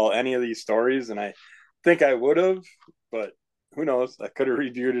recall any of these stories, and I think I would have, but who knows? I could have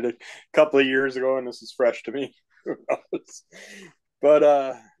reviewed it a couple of years ago, and this is fresh to me. Who knows?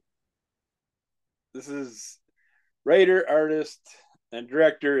 But this is writer, artist, and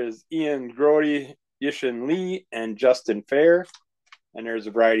director is Ian Grody, Yishin Lee, and Justin Fair. And there's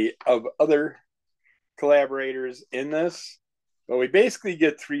a variety of other collaborators in this. But we basically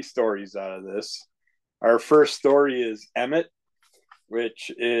get three stories out of this. Our first story is Emmett, which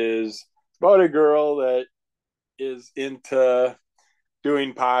is about a girl that is into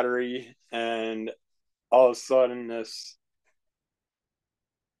doing pottery, and all of a sudden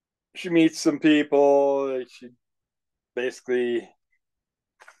she meets some people. She basically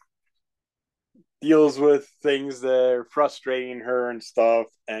deals with things that are frustrating her and stuff,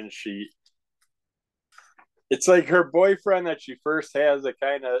 and she it's like her boyfriend that she first has that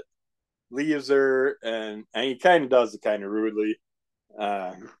kind of leaves her, and he kind of does it kind of rudely.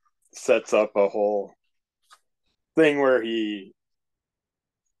 Sets up a whole thing where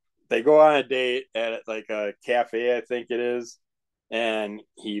they go on a date at like a cafe, I think it is, and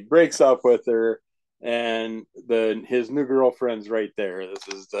he breaks up with her, and his new girlfriend's right there. This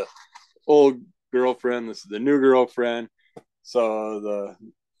is the old girlfriend. This is the new girlfriend. So the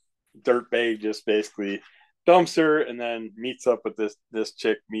dirtbag just basically dumps her, and then meets up with this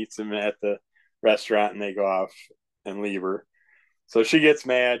chick. Meets him at the restaurant, and they go off and leave her. So she gets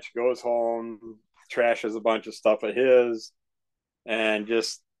mad. She goes home, trashes a bunch of stuff of his, and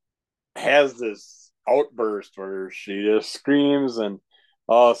just has this outburst where she just screams, and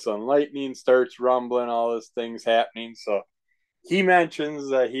all of a sudden lightning starts rumbling, all this things happening. So he mentions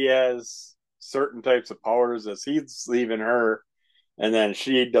that he has certain types of powers as he's leaving her, and then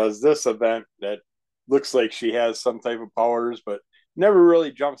she does this event that looks like she has some type of powers, but never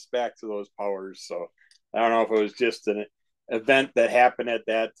really jumps back to those powers. So I don't know if it was just an event that happened at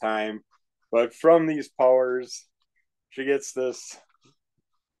that time, but from these powers, she gets this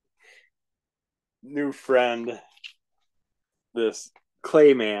new friend, this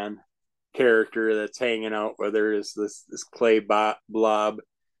Clayman character that's hanging out with her. Is this clay blob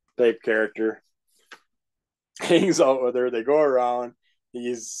type character hangs out with her. They go around.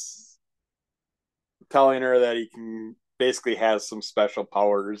 He's telling her that he can basically has some special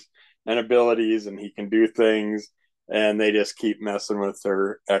powers and abilities, and he can do things. And they just keep messing with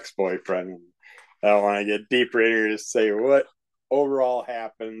her ex-boyfriend. I don't want to get deeper in here to say what overall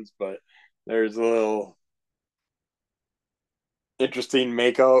happens, but there's a little interesting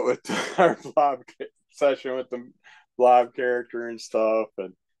makeout with our blob session with the blob character and stuff,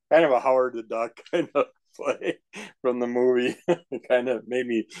 and kind of a Howard the Duck kind of play from the movie. It kind of made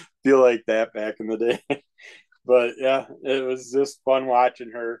me feel like that back in the day. But yeah, it was just fun watching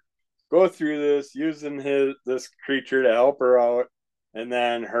her go through this, using this creature to help her out, and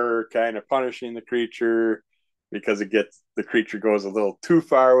then her kind of punishing the creature because the creature goes a little too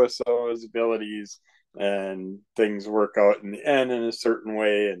far with some of his abilities, and things work out in the end in a certain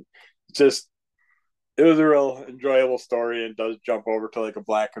way. And just it was a real enjoyable story, and does jump over to like a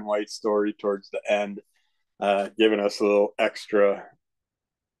black and white story towards the end, giving us a little extra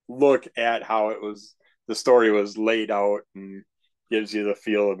look at how the story was laid out, and gives you the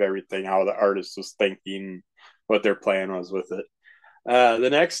feel of everything, how the artist was thinking, what their plan was with it. The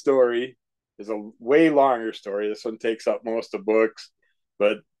next story is a way longer story. This one takes up most of books,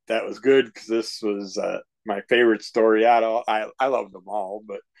 but that was good because this was my favorite story out of all. I love them all,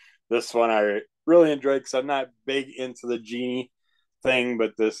 but this one I really enjoyed because I'm not big into the genie thing,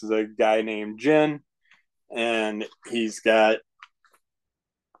 but this is a guy named Jin, and he's got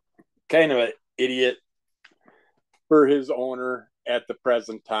kind of an idiot for his owner at the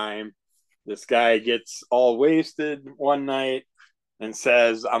present time. This guy gets all wasted one night and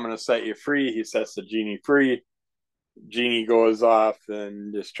says, "I'm going to set you free." He sets the genie free. Genie goes off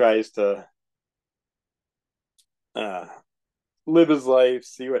and just tries to live his life,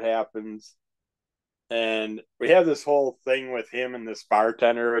 see what happens. And we have this whole thing with him and this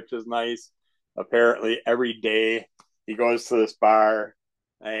bartender, which is nice. Apparently, every day he goes to this bar,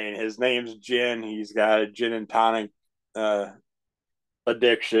 and his name's Gin. He's got a gin and tonic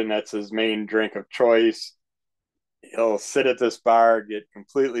addiction. That's his main drink of choice. He'll sit at this bar, get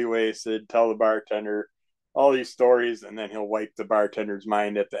completely wasted, tell the bartender all these stories, and then he'll wipe the bartender's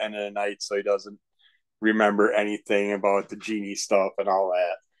mind at the end of the night so he doesn't remember anything about the genie stuff and all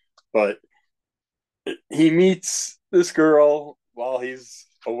that. But he meets this girl while he's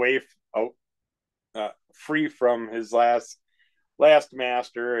away, free from his last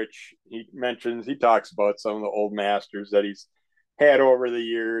master, which he talks about some of the old masters that he's had over the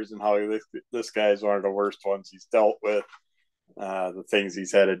years, and how this guy is one of the worst ones he's dealt with, the things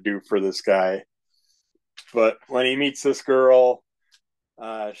he's had to do for this guy. But when he meets this girl,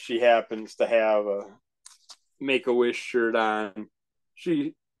 she happens to have a Make-A-Wish shirt on.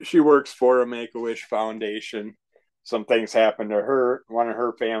 She works for a Make-A-Wish foundation. Some things happen to her, one of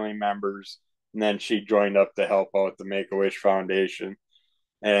her family members, and then she joined up to help out the Make-A-Wish Foundation.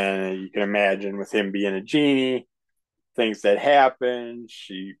 And you can imagine, with him being a genie, things that happen.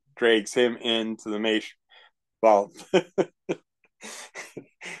 She drags him into the well,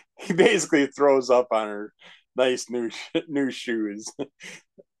 he basically throws up on her nice new shoes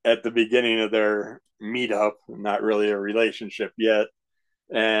at the beginning of their meetup. Not really a relationship yet.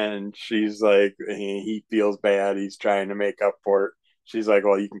 And she's like, he feels bad. He's trying to make up for it. She's like,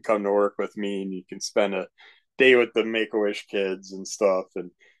 well, you can come to work with me, and you can spend a day with the Make-A-Wish kids and stuff.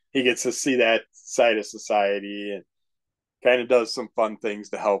 And he gets to see that side of society and kind of does some fun things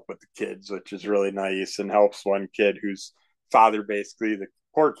to help with the kids, which is really nice, and helps one kid whose father, basically the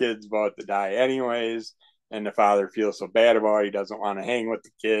poor kid's about to die anyways, and the father feels so bad about it, he doesn't want to hang with the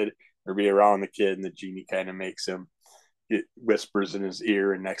kid or be around the kid, and the genie kind of makes him, it whispers in his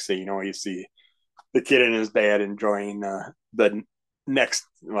ear, and next thing you know, you see the kid and his dad enjoying the next,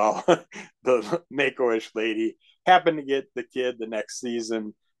 well, the Make-A-Wish lady happened to get the kid the next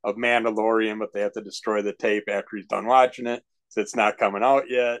season of Mandalorian, but they have to destroy the tape after he's done watching it, so it's not coming out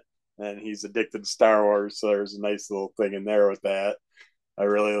yet. And he's addicted to Star Wars, so there's a nice little thing in there with that. I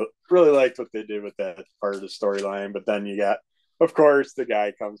really liked what they did with that part of the storyline. But then you got, of course, the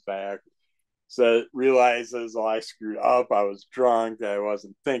guy comes back, so realizes, oh, I screwed up. I was drunk. I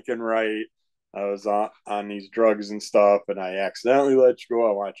wasn't thinking right. I was on these drugs and stuff, and I accidentally let you go.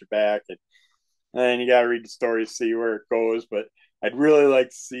 I want you back. And then you got to read the story to see where it goes. But I'd really like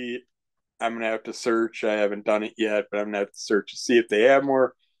to see. I'm gonna have to search. I haven't done it yet, but I'm gonna have to search to see if they have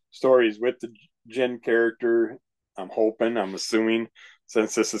more stories with the Jin character. I'm hoping. I'm assuming,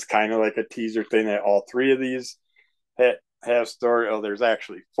 since this is kind of like a teaser thing, that all three of these have story. Oh, there's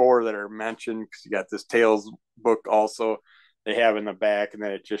actually four that are mentioned, because you got this Tales book also they have in the back, and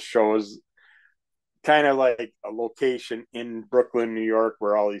then it just shows kind of like a location in Brooklyn, New York,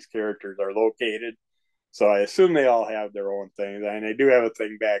 where all these characters are located. So I assume they all have their own thing. And they do have a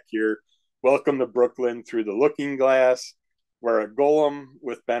thing back here. Welcome to Brooklyn through the looking glass, where a golem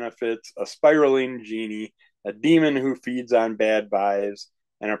with benefits, a spiraling genie, a demon who feeds on bad vibes,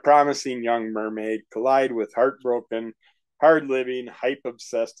 and a promising young mermaid collide with heartbroken, hard living, hype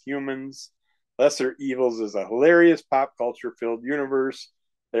obsessed humans. Lesser Evils is a hilarious pop culture filled universe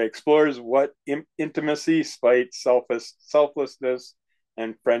that explores what intimacy, spite, selflessness,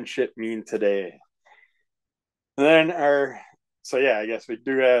 and friendship mean today. And then so yeah, I guess we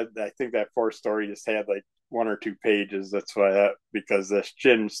do have, I think that fourth story just had like one or two pages. That's why because this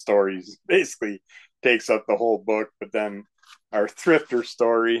Jin stories basically takes up the whole book. But then our thrifter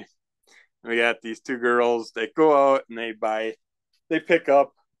story, we got these two girls that go out and they pick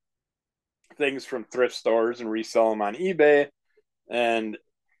up things from thrift stores and resell them on eBay. And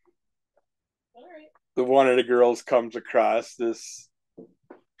one of the girls comes across this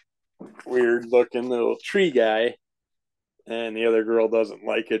weird looking little tree guy, and the other girl doesn't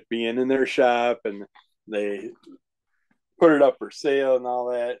like it being in their shop, and they put it up for sale and all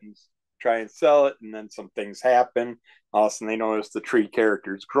that and try and sell it. And then some things happen. All of a sudden they notice the tree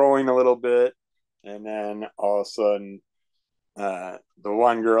character's growing a little bit, and then all of a sudden the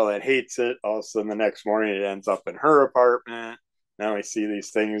one girl that hates it, all of a sudden the next morning it ends up in her apartment. Now we see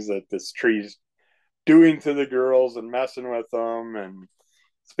these things that this tree's doing to the girls and messing with them, and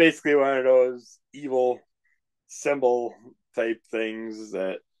it's basically one of those evil symbol type things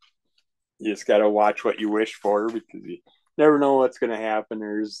that you just got to watch what you wish for, because you never know what's going to happen.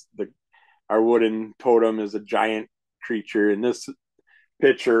 There's our wooden totem is a giant creature in this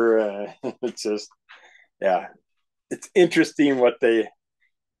picture. It's just, yeah, it's interesting what they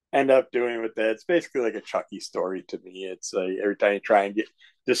end up doing with that. It's basically like a Chucky story to me. It's like every time you try and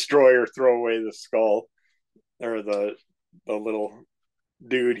destroy or throw away the skull or the little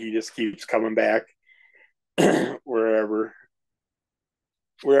dude, he just keeps coming back wherever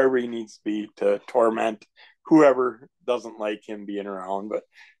he needs to be to torment whoever doesn't like him being around. But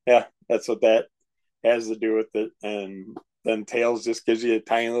yeah, that's what that has to do with it. And then Tales just gives you a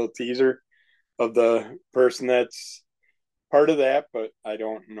tiny little teaser of the person that's part of that, but I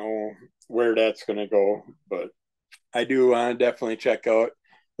don't know where that's going to go. But I do want to definitely check out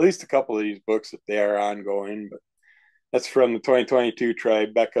at least a couple of these books if they are ongoing. But that's from the 2022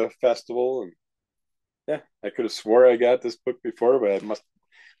 Tribeca Festival. And yeah, I could have swore I got this book before, but I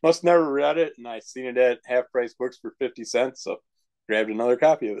must never read it, and I seen it at half price books for 50 cents, so grabbed another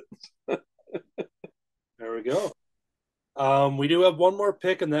copy of it. There we go. We do have one more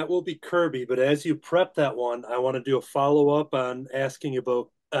pick, and that will be Kirby. But as you prep that one, I want to do a follow up on asking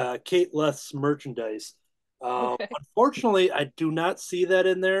about Kate Leth's merchandise. Okay. Unfortunately, I do not see that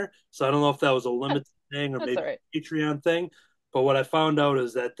in there, so I don't know if that was a limited thing or That's maybe all right. a Patreon thing. But what I found out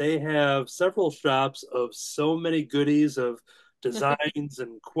is that they have several shops of so many goodies of designs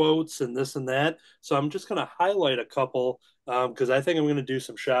and quotes and this and that. So I'm just going to highlight a couple because I think I'm going to do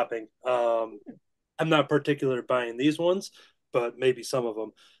some shopping. I'm not particular buying these ones, but maybe some of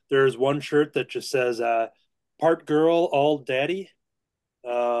them. There's one shirt that just says "Part girl, all daddy."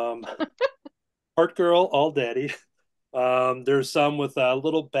 Um, part girl, all daddy. There's some with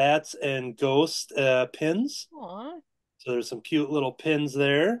little bats and ghost pins. Aw, So there's some cute little pins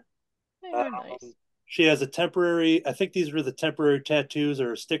there. they are Um, nice. She has a temporary, I think these were the temporary tattoos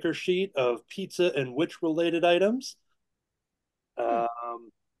or a sticker sheet of pizza and witch related items. Hmm.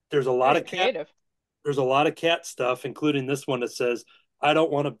 There's a lot Very of cat creative. there's a lot of cat stuff, including this one that says, I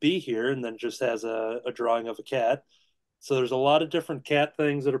don't want to be here, and then just has a drawing of a cat. So there's a lot of different cat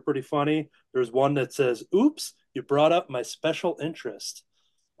things that are pretty funny. There's one that says, oops, you brought up my special interest.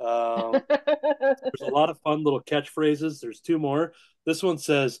 There's a lot of fun little catchphrases. There's two more. This one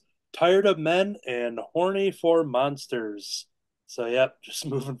says, tired of men and horny for monsters. So, yep, just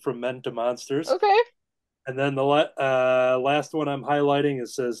moving from men to monsters. Okay. And then the last one I'm highlighting, it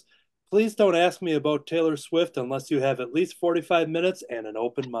says, please don't ask me about Taylor Swift unless you have at least 45 minutes and an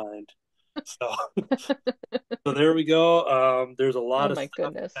open mind. So, so there we go. There's a Oh lot of my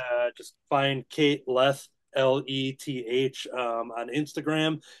stuff. goodness. Just find Kate Leth, Leth, on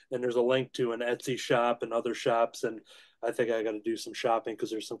Instagram, and there's a link to an Etsy shop and other shops. And I think I got to do some shopping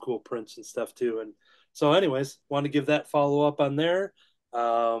because there's some cool prints and stuff too. And so, anyways, want to give that follow up on there.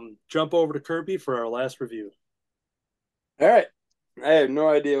 Jump over to Kirby for our last review. All right. I have no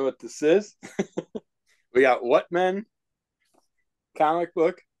idea what this is. We got Whatmen comic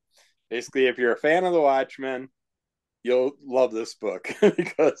book. Basically, if you're a fan of the Watchmen, you'll love this book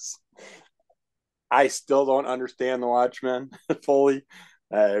because I still don't understand the Watchmen fully.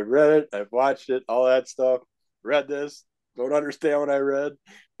 I read it, I've watched it, all that stuff. Read this, don't understand what I read.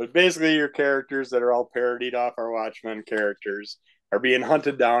 But basically, your characters that are all parodied off our Watchmen characters are being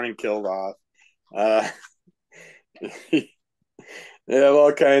hunted down and killed off. Uh, they have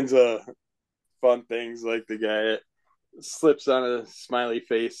all kinds of fun things, like the guy slips on a smiley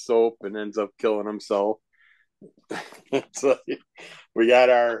face soap and ends up killing himself. It's like we got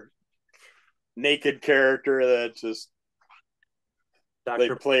our naked character that just they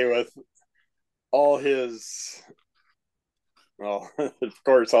Doctor, play with all his, well, of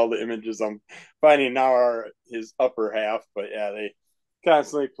course, all the images I'm finding now are his upper half, but yeah, they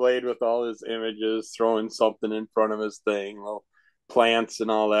constantly played with all his images, throwing something in front of his thing, little plants and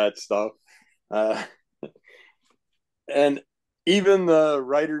all that stuff. Uh, and even the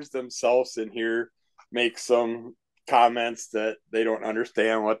writers themselves in here make some comments that they don't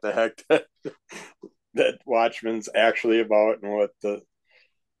understand what the heck that Watchmen's actually about and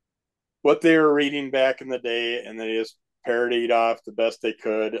what they were reading back in the day, and they just parodied off the best they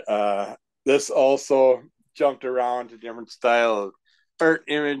could. This also jumped around to different style of art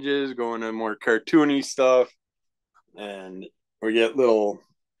images, going to more cartoony stuff, and we get little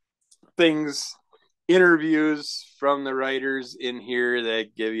things, interviews from the writers in here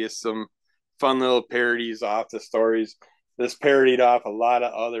that give you some fun little parodies off the stories. This parodied off a lot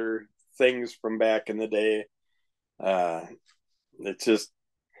of other things from back in the day. Uh, it's just,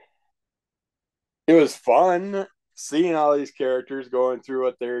 it was fun seeing all these characters going through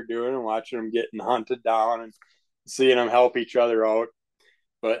what they're doing and watching them getting hunted down and seeing them help each other out.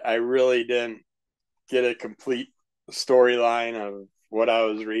 But I really didn't get a complete storyline of what I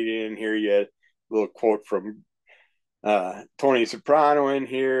was reading in here. You had a little quote from Tony Soprano in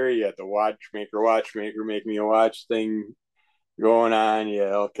here. You had the watchmaker, make me a watch thing going on. You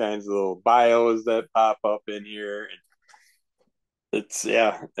had all kinds of little bios that pop up in here. It's,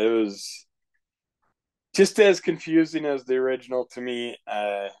 yeah, it was just as confusing as the original to me.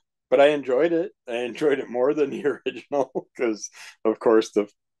 But I enjoyed it. I enjoyed it more than the original because, of course, the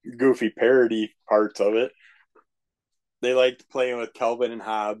goofy parody parts of it. They liked playing with Kelvin and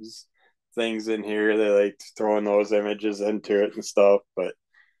Hobbes things in here. They liked throwing those images into it and stuff. But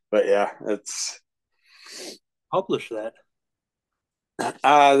yeah, it's publish that.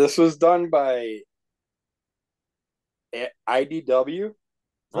 this was done by IDW.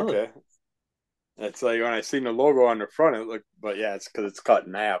 Okay. It's like when I seen the logo on the front, it looked, but yeah, it's because it's cut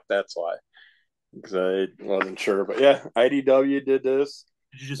in half. That's why. Because I wasn't sure, but yeah, IDW did this.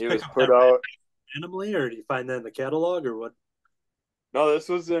 Did you just It pick was up put that out. randomly, or did you find that in the catalog, or what? No, this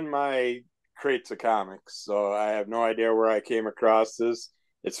was in my crates of comics, so I have no idea where I came across this.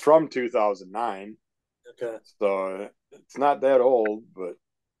 It's from 2009, Okay. so it's not that old, but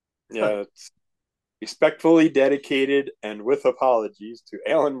yeah, it's respectfully dedicated and with apologies to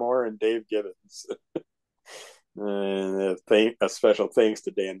Alan Moore and Dave Gibbons. And a special thanks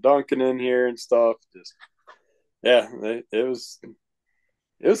to Dan Duncan in here and stuff. Just yeah, it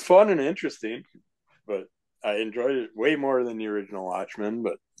was fun and interesting, but I enjoyed it way more than the original Watchmen.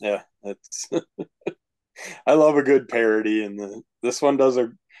 But yeah, it's I love a good parody, and this one does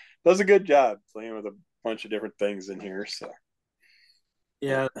a good job playing with a bunch of different things in here. So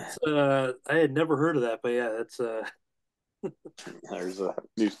Yeah, I had never heard of that, but yeah, that's there's a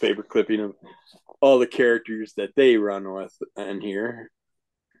newspaper clipping of all the characters that they run with in here.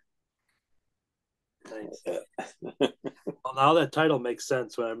 Nice. Well, now that title makes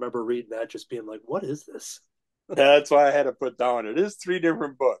sense. When I remember reading that, just being like, "What is this?" That's why I had to put down. It is 3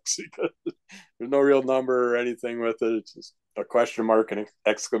 different books because there's no real number or anything with it. It's just a question mark and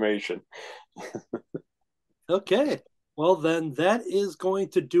exclamation. Okay. Well, then that is going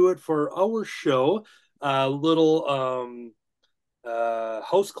to do it for our show. Little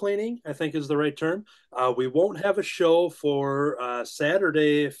house cleaning, I think is the right term. We won't have a show for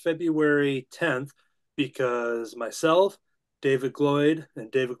Saturday, February 10th, because myself, David Gloyd,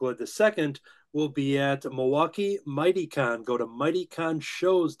 and David Gloyd II will be at Milwaukee MightyCon. Go to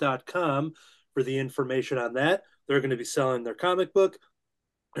mightyconshows.com for the information on that. They're going to be selling their comic book.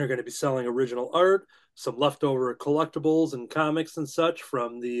 They're going to be selling original art, some leftover collectibles and comics and such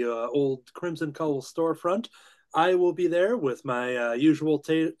from the old Crimson Cowl storefront. I will be there with my usual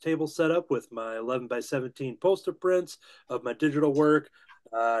table setup with my 11 by 17 poster prints of my digital work,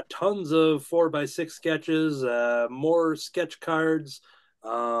 tons of 4 by 6 sketches, more sketch cards,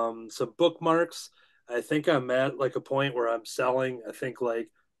 some bookmarks. I think I'm at like a point where I'm selling, I think like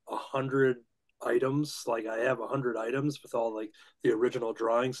 100 items. Like I have 100 items with all like the original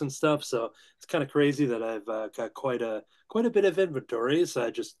drawings and stuff. So it's kind of crazy that I've got quite a bit of inventory. So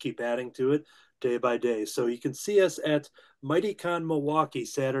I just keep adding to it day by day. So you can see us at MightyCon Milwaukee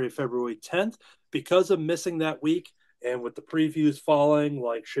Saturday, February 10th. Because of missing that week and with the previews falling,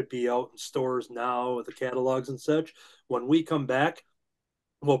 like should be out in stores now with the catalogs and such. When we come back,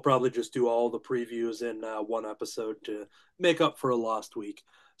 we'll probably just do all the previews in one episode to make up for a lost week.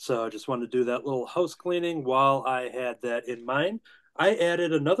 So I just wanted to do that little house cleaning while I had that in mind. I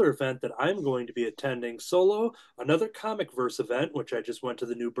added another event that I'm going to be attending solo, another comic verse event, which I just went to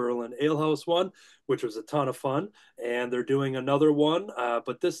the New Berlin Ale House one, which was a ton of fun. And they're doing another one,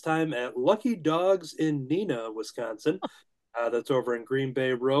 but this time at Lucky Dogs in Neenah, Wisconsin. That's over in Green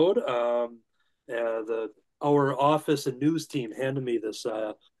Bay Road. The our office and news team handed me this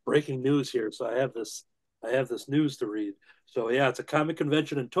breaking news here, so I have this news to read. So yeah, it's a comic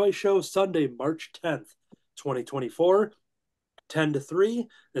convention and toy show Sunday, March 10th, 2024, 10 to 3.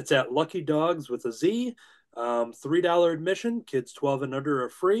 It's at Lucky Dogs with a Z. $3 admission. Kids 12 and under are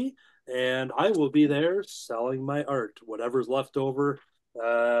free, and I will be there selling my art, whatever's left over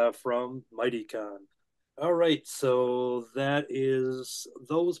from MightyCon. All right, so that is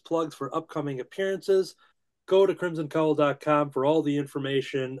those plugs for upcoming appearances. Go to crimsoncowl.com for all the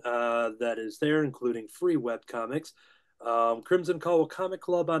information that is there, including free web comics. Crimson Cowl Comic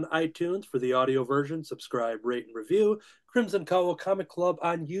Club on iTunes for the audio version. Subscribe, rate, and review. Crimson Cowl Comic Club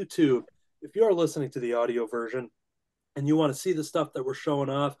on YouTube. If you're listening to the audio version and you want to see the stuff that we're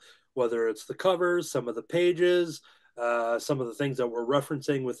showing off, whether it's the covers, some of the pages, some of the things that we're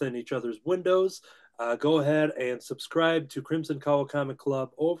referencing within each other's windows, go ahead and subscribe to Crimson Cowl Comic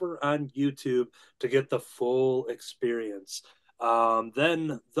Club over on YouTube to get the full experience.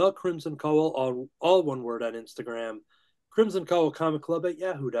 Then the Crimson Cowl, all one word on Instagram, Crimson Cowl Comic Club at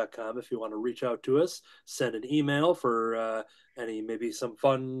yahoo.com if you want to reach out to us. Send an email for maybe some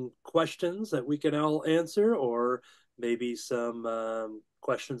fun questions that we can all answer, or maybe some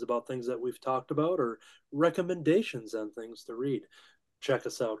questions about things that we've talked about, or recommendations on things to read. Check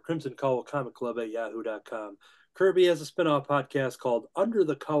us out, Crimson Cowl Comic Club at yahoo.com. Kirby has a spin-off podcast called Under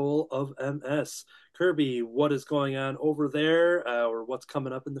the Cowl of MS. Kirby, what is going on over there, or what's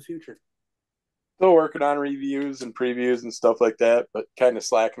coming up in the future? Still working on reviews and previews and stuff like that, but kind of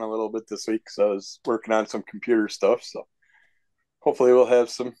slacking a little bit this week because I was working on some computer stuff. So hopefully we'll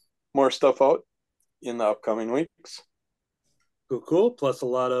have some more stuff out in the upcoming weeks. Cool. Plus a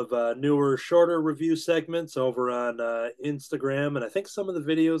lot of newer, shorter review segments over on Instagram, and I think some of the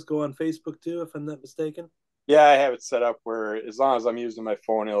videos go on Facebook too, if I'm not mistaken. Yeah, I have it set up where as long as I'm using my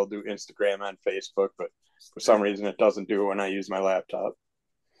phone, it'll do Instagram and Facebook, but for some reason it doesn't do it when I use my laptop.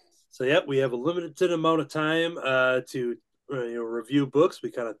 So yeah, we have a limited amount of time to review books.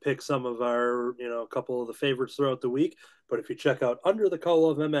 We kind of pick some of our a couple of the favorites throughout the week. But if you check out Under the Cowl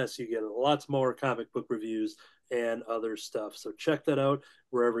of MS, you get lots more comic book reviews and other stuff. So check that out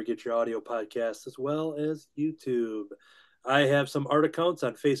wherever you get your audio podcasts, as well as YouTube. I have some art accounts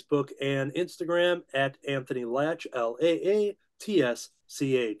on Facebook and Instagram at Anthony Laatsch, LAATSCH.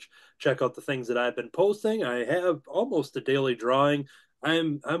 Check out the things that I've been posting. I have almost a daily drawing.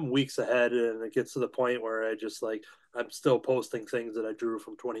 I'm weeks ahead, and it gets to the point where I'm still posting things that I drew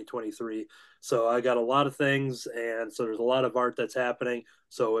from 2023. So I got a lot of things, and so there's a lot of art that's happening.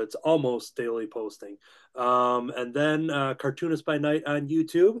 So it's almost daily posting. And then Cartoonist by Night on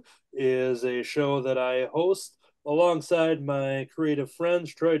YouTube is a show that I host alongside my creative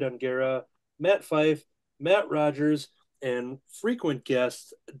friends Troy Dungera, Matt Fife, Matt Rogers, and frequent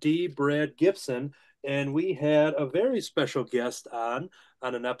guest D. Brad Gibson. and we had a very special guest on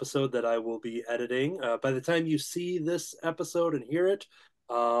an episode that I will be editing. By the time you see this episode and hear it,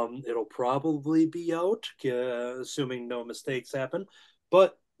 it'll probably be out, assuming no mistakes happen.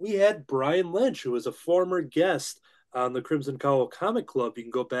 But we had Brian Lynch, who was a former guest on the Crimson Cowl Comic Club. You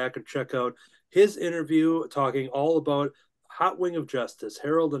can go back and check out his interview talking all about Hot Wing of Justice,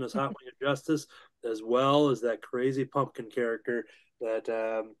 Harold and his Hot Wing of Justice, as well as that crazy pumpkin character that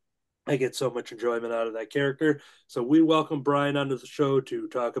I get so much enjoyment out of that character. So we welcome Brian onto the show to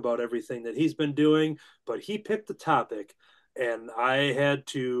talk about everything that he's been doing. But he picked the topic, and I had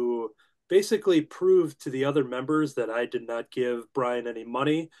to basically prove to the other members that I did not give Brian any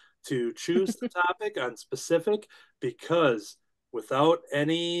money to choose the topic on specific, because without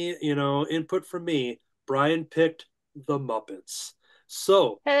any, input from me, Brian picked the Muppets.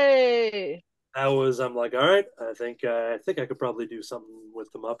 So Hey. I'm like, all right, I think I could probably do something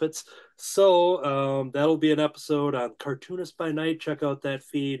with the Muppets. So that'll be an episode on Cartoonist by Night. Check out that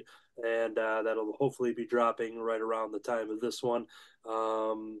feed, and that'll hopefully be dropping right around the time of this one.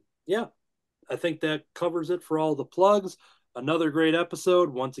 Yeah, I think that covers it for all the plugs. Another great episode.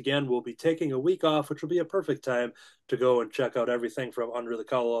 Once again, we'll be taking a week off, which will be a perfect time to go and check out everything from Under the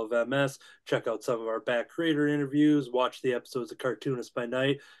Cowl of MS, check out some of our back creator interviews, watch the episodes of Cartoonist by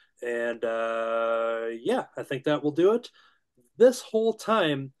Night. And yeah, I think that will do it. This whole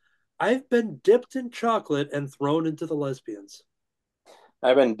time, I've been dipped in chocolate and thrown into the lesbians.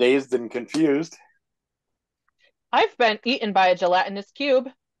 I've been dazed and confused. I've been eaten by a gelatinous cube.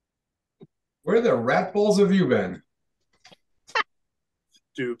 Where the rat balls have you been?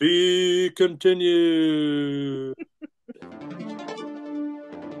 To be continued.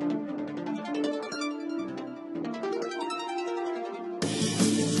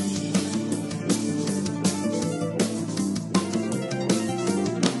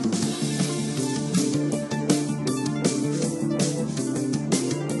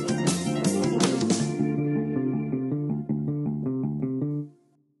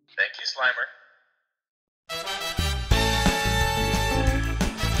 Thank you, Slimer.